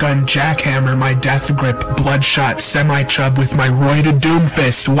machine gun jackhammer my death grip bloodshot semi-chub with my roided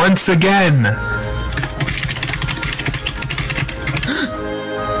doomfist once again.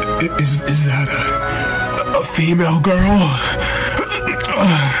 Is that a female girl?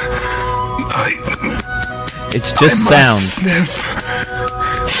 It's just sound. Sniff.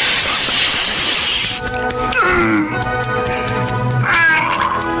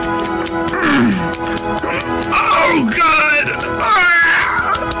 Oh God!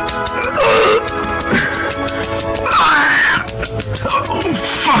 Oh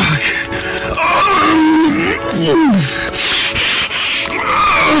fuck!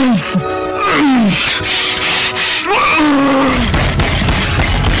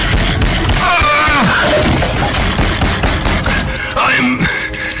 I'm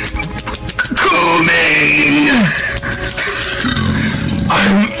cooming.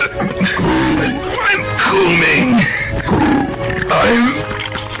 I'm cooming. I'm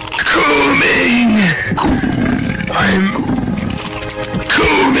cooming. I'm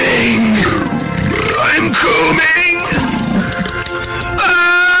cooming. I'm cooming.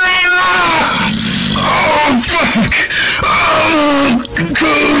 Oh fuck! Oh,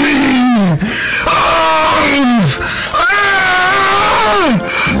 cooming.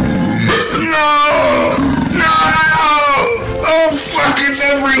 No! No! Oh fuck! It's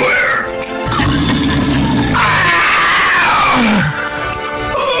everywhere.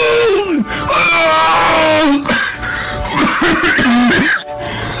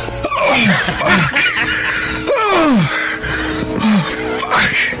 Oh, fuck. Oh,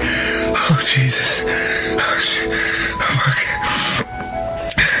 fuck. Oh, Jesus. Oh, fuck.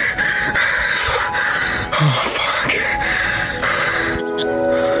 Oh, fuck.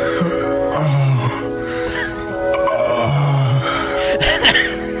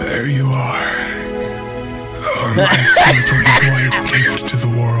 There you are. Oh, my super white gift to the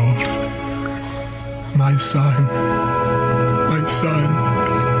world. My son. My son.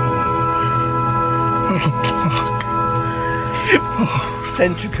 Oh, fuck. Oh,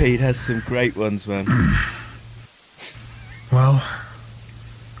 Centipede has some great ones, man. Well,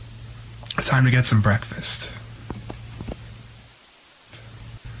 time to get some breakfast.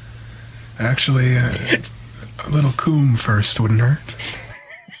 Actually, a little coom first wouldn't hurt.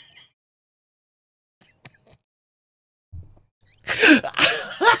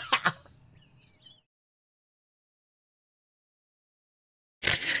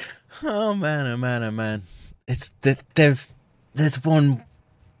 Oh man, oh man, oh man. It's there's one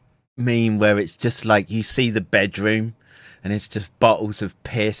meme where it's just like you see the bedroom and it's just bottles of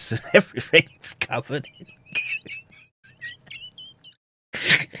piss and everything's covered in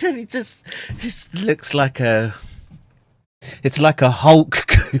and it just looks like it's like a Hulk.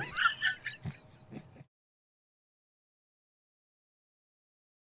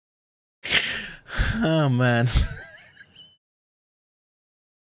 Oh man.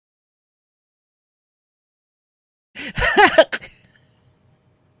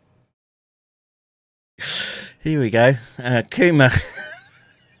 Here we go. Kuma.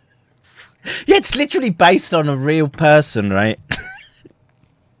 Yeah, it's literally based on a real person, right?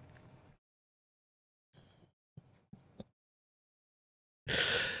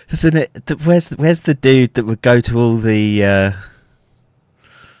 Isn't it? Where's the dude that would go to all the...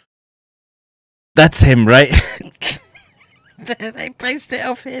 That's him, right? They based it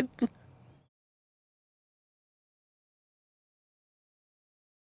off him.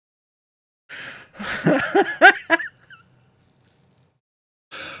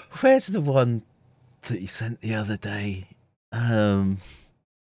 Where's the one that he sent the other day?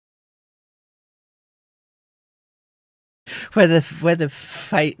 Where the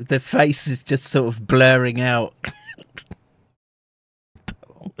face is just sort of blurring out.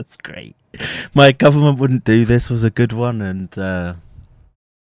 Oh, that's great. My government wouldn't do this was a good one, and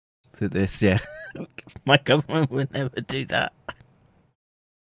this, yeah. My government would never do that.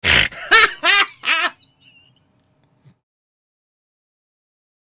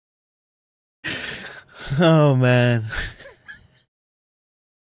 Oh man.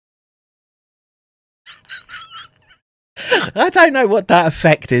 I don't know what that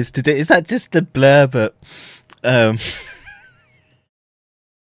effect is to do. Is that just the blur? But oh,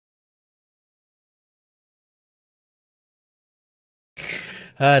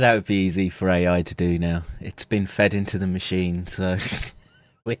 that would be easy for AI to do now. It's been fed into the machine, so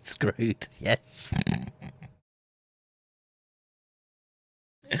we're screwed. Yes.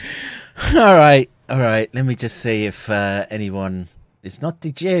 All right. Let me just see if anyone is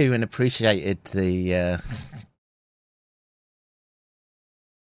nodded you and appreciated the.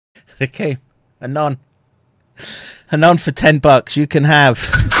 Okay, a non for $10 you can have.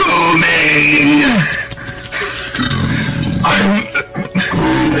 Cooming! I'm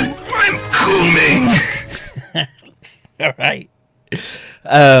cooming. All right.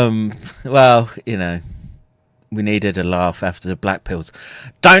 Well, you know, we needed a laugh after the black pills.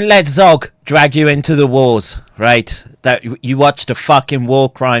 Don't let ZOG drag you into the wars, right? That you watched a fucking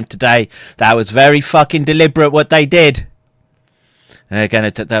war crime today. That was very fucking deliberate what they did.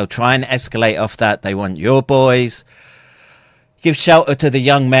 They'll try and escalate off that. They want your boys. Give shelter to the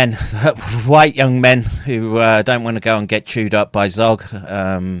young men, white young men who don't want to go and get chewed up by ZOG.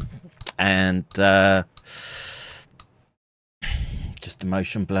 Just a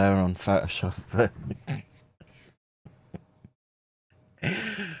motion blur on Photoshop.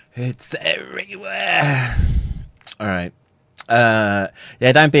 It's everywhere. All right. Yeah,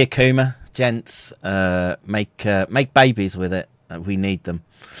 don't be a Kuma, gents. Make babies with it. We need them.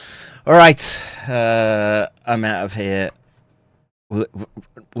 All right. I'm out of here.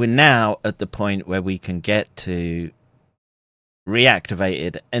 We're now at the point where we can get to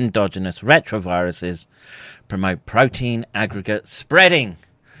reactivated endogenous retroviruses promote protein aggregate spreading.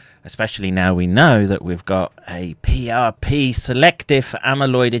 Especially now we know that we've got a PRP selective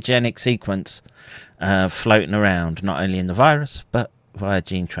amyloidogenic sequence floating around, not only in the virus, but via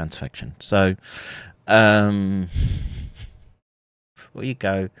gene transfection. So, before you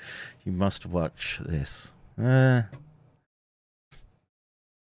go, you must watch this. More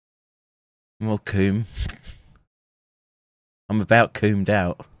coom. I'm about coomed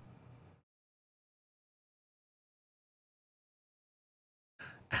out.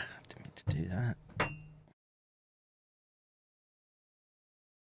 Didn't mean to do that.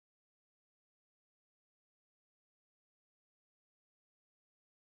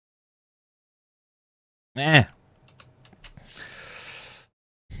 Yeah.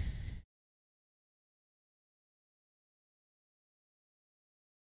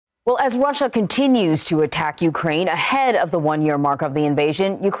 Well, as Russia continues to attack Ukraine ahead of the one-year mark of the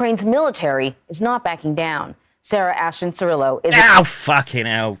invasion, Ukraine's military is not backing down. Sarah Ashton Cirillo is... Ow, fucking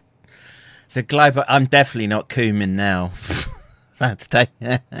hell. The global... I'm definitely not Koeman now. That's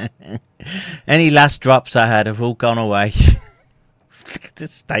any last drops I had have all gone away. Look at the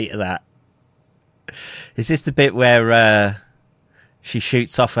state of that. Is this the bit where she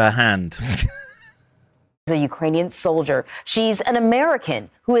shoots off her hand? A Ukrainian soldier. She's an American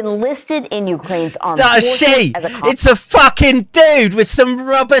who enlisted in Ukraine's armed forces. It's not a she. It's a fucking dude with some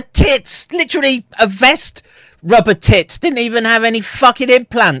rubber tits. Literally a vest, rubber tits. Didn't even have any fucking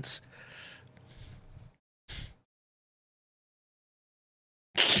implants.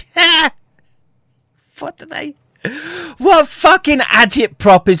 What do they? What fucking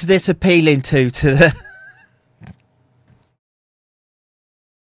agitprop is this appealing to the?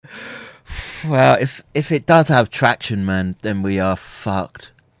 Well, if it does have traction, man, then we are fucked.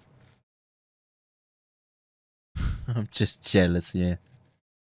 I'm just jealous, yeah.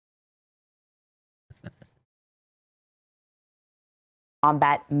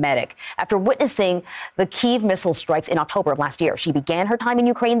 Combat medic. After witnessing the Kyiv missile strikes in October of last year, she began her time in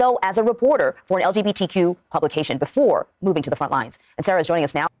Ukraine, though, as a reporter for an LGBTQ publication before moving to the front lines. And Sarah is joining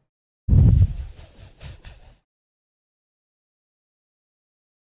us now.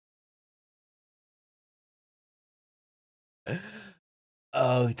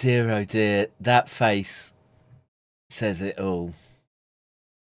 Oh dear, that face says it all.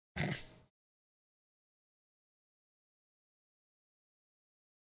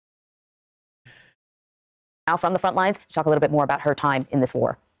 Now from the front lines, to talk a little bit more about her time in this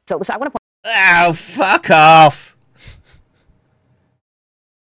war. So I want to point... Oh, fuck off.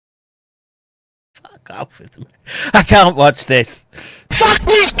 Fuck off with me. I can't watch this. Fuck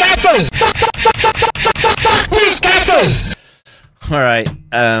these gaffers! Fuck these gaffers! All right.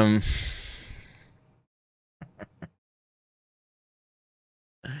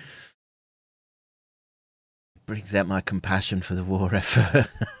 Brings out my compassion for the war effort.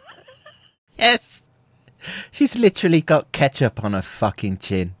 Yes. She's literally got ketchup on her fucking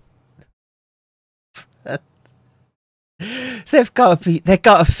chin. They've got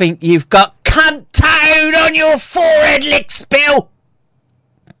to think you've got cunt tattooed on your forehead, lickspill.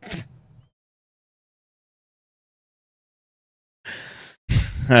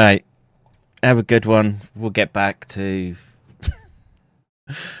 All right, have a good one. We'll get back to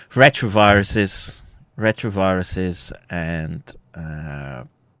retroviruses, and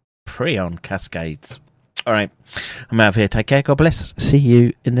prion cascades. All right, I'm out of here. Take care. God bless. See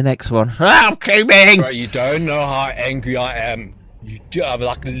you in the next one. I'm coming. Bro, you don't know how angry I am. You do, I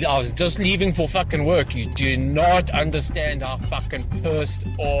was just leaving for fucking work. You do not understand how fucking pissed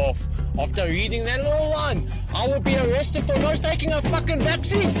off. After reading that little line, I will be arrested for not taking a fucking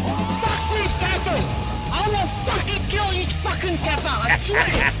vaccine. Fuck these gaffers! I will fucking kill each fucking gaffer, I swear!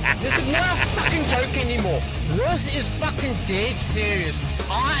 This is not a fucking joke anymore. This is fucking dead serious.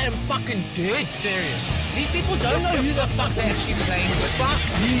 I am fucking dead serious. These people don't know who the fuck they're actually playing with. Fuck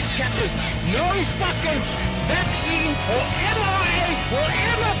these gaffers. No fucking vaccine or mRNA will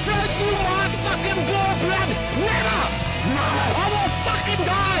ever flow through my fucking blood. Never! I will fucking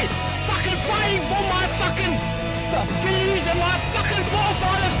die! Fucking fighting for my fucking values and my fucking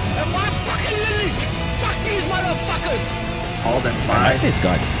forefathers and my fucking lineage! Fuck these motherfuckers! All that five. This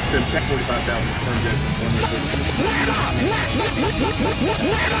guy. Send check 45,000 from this.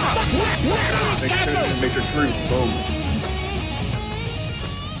 Make sure screw. Boom.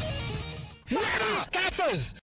 Gaffers!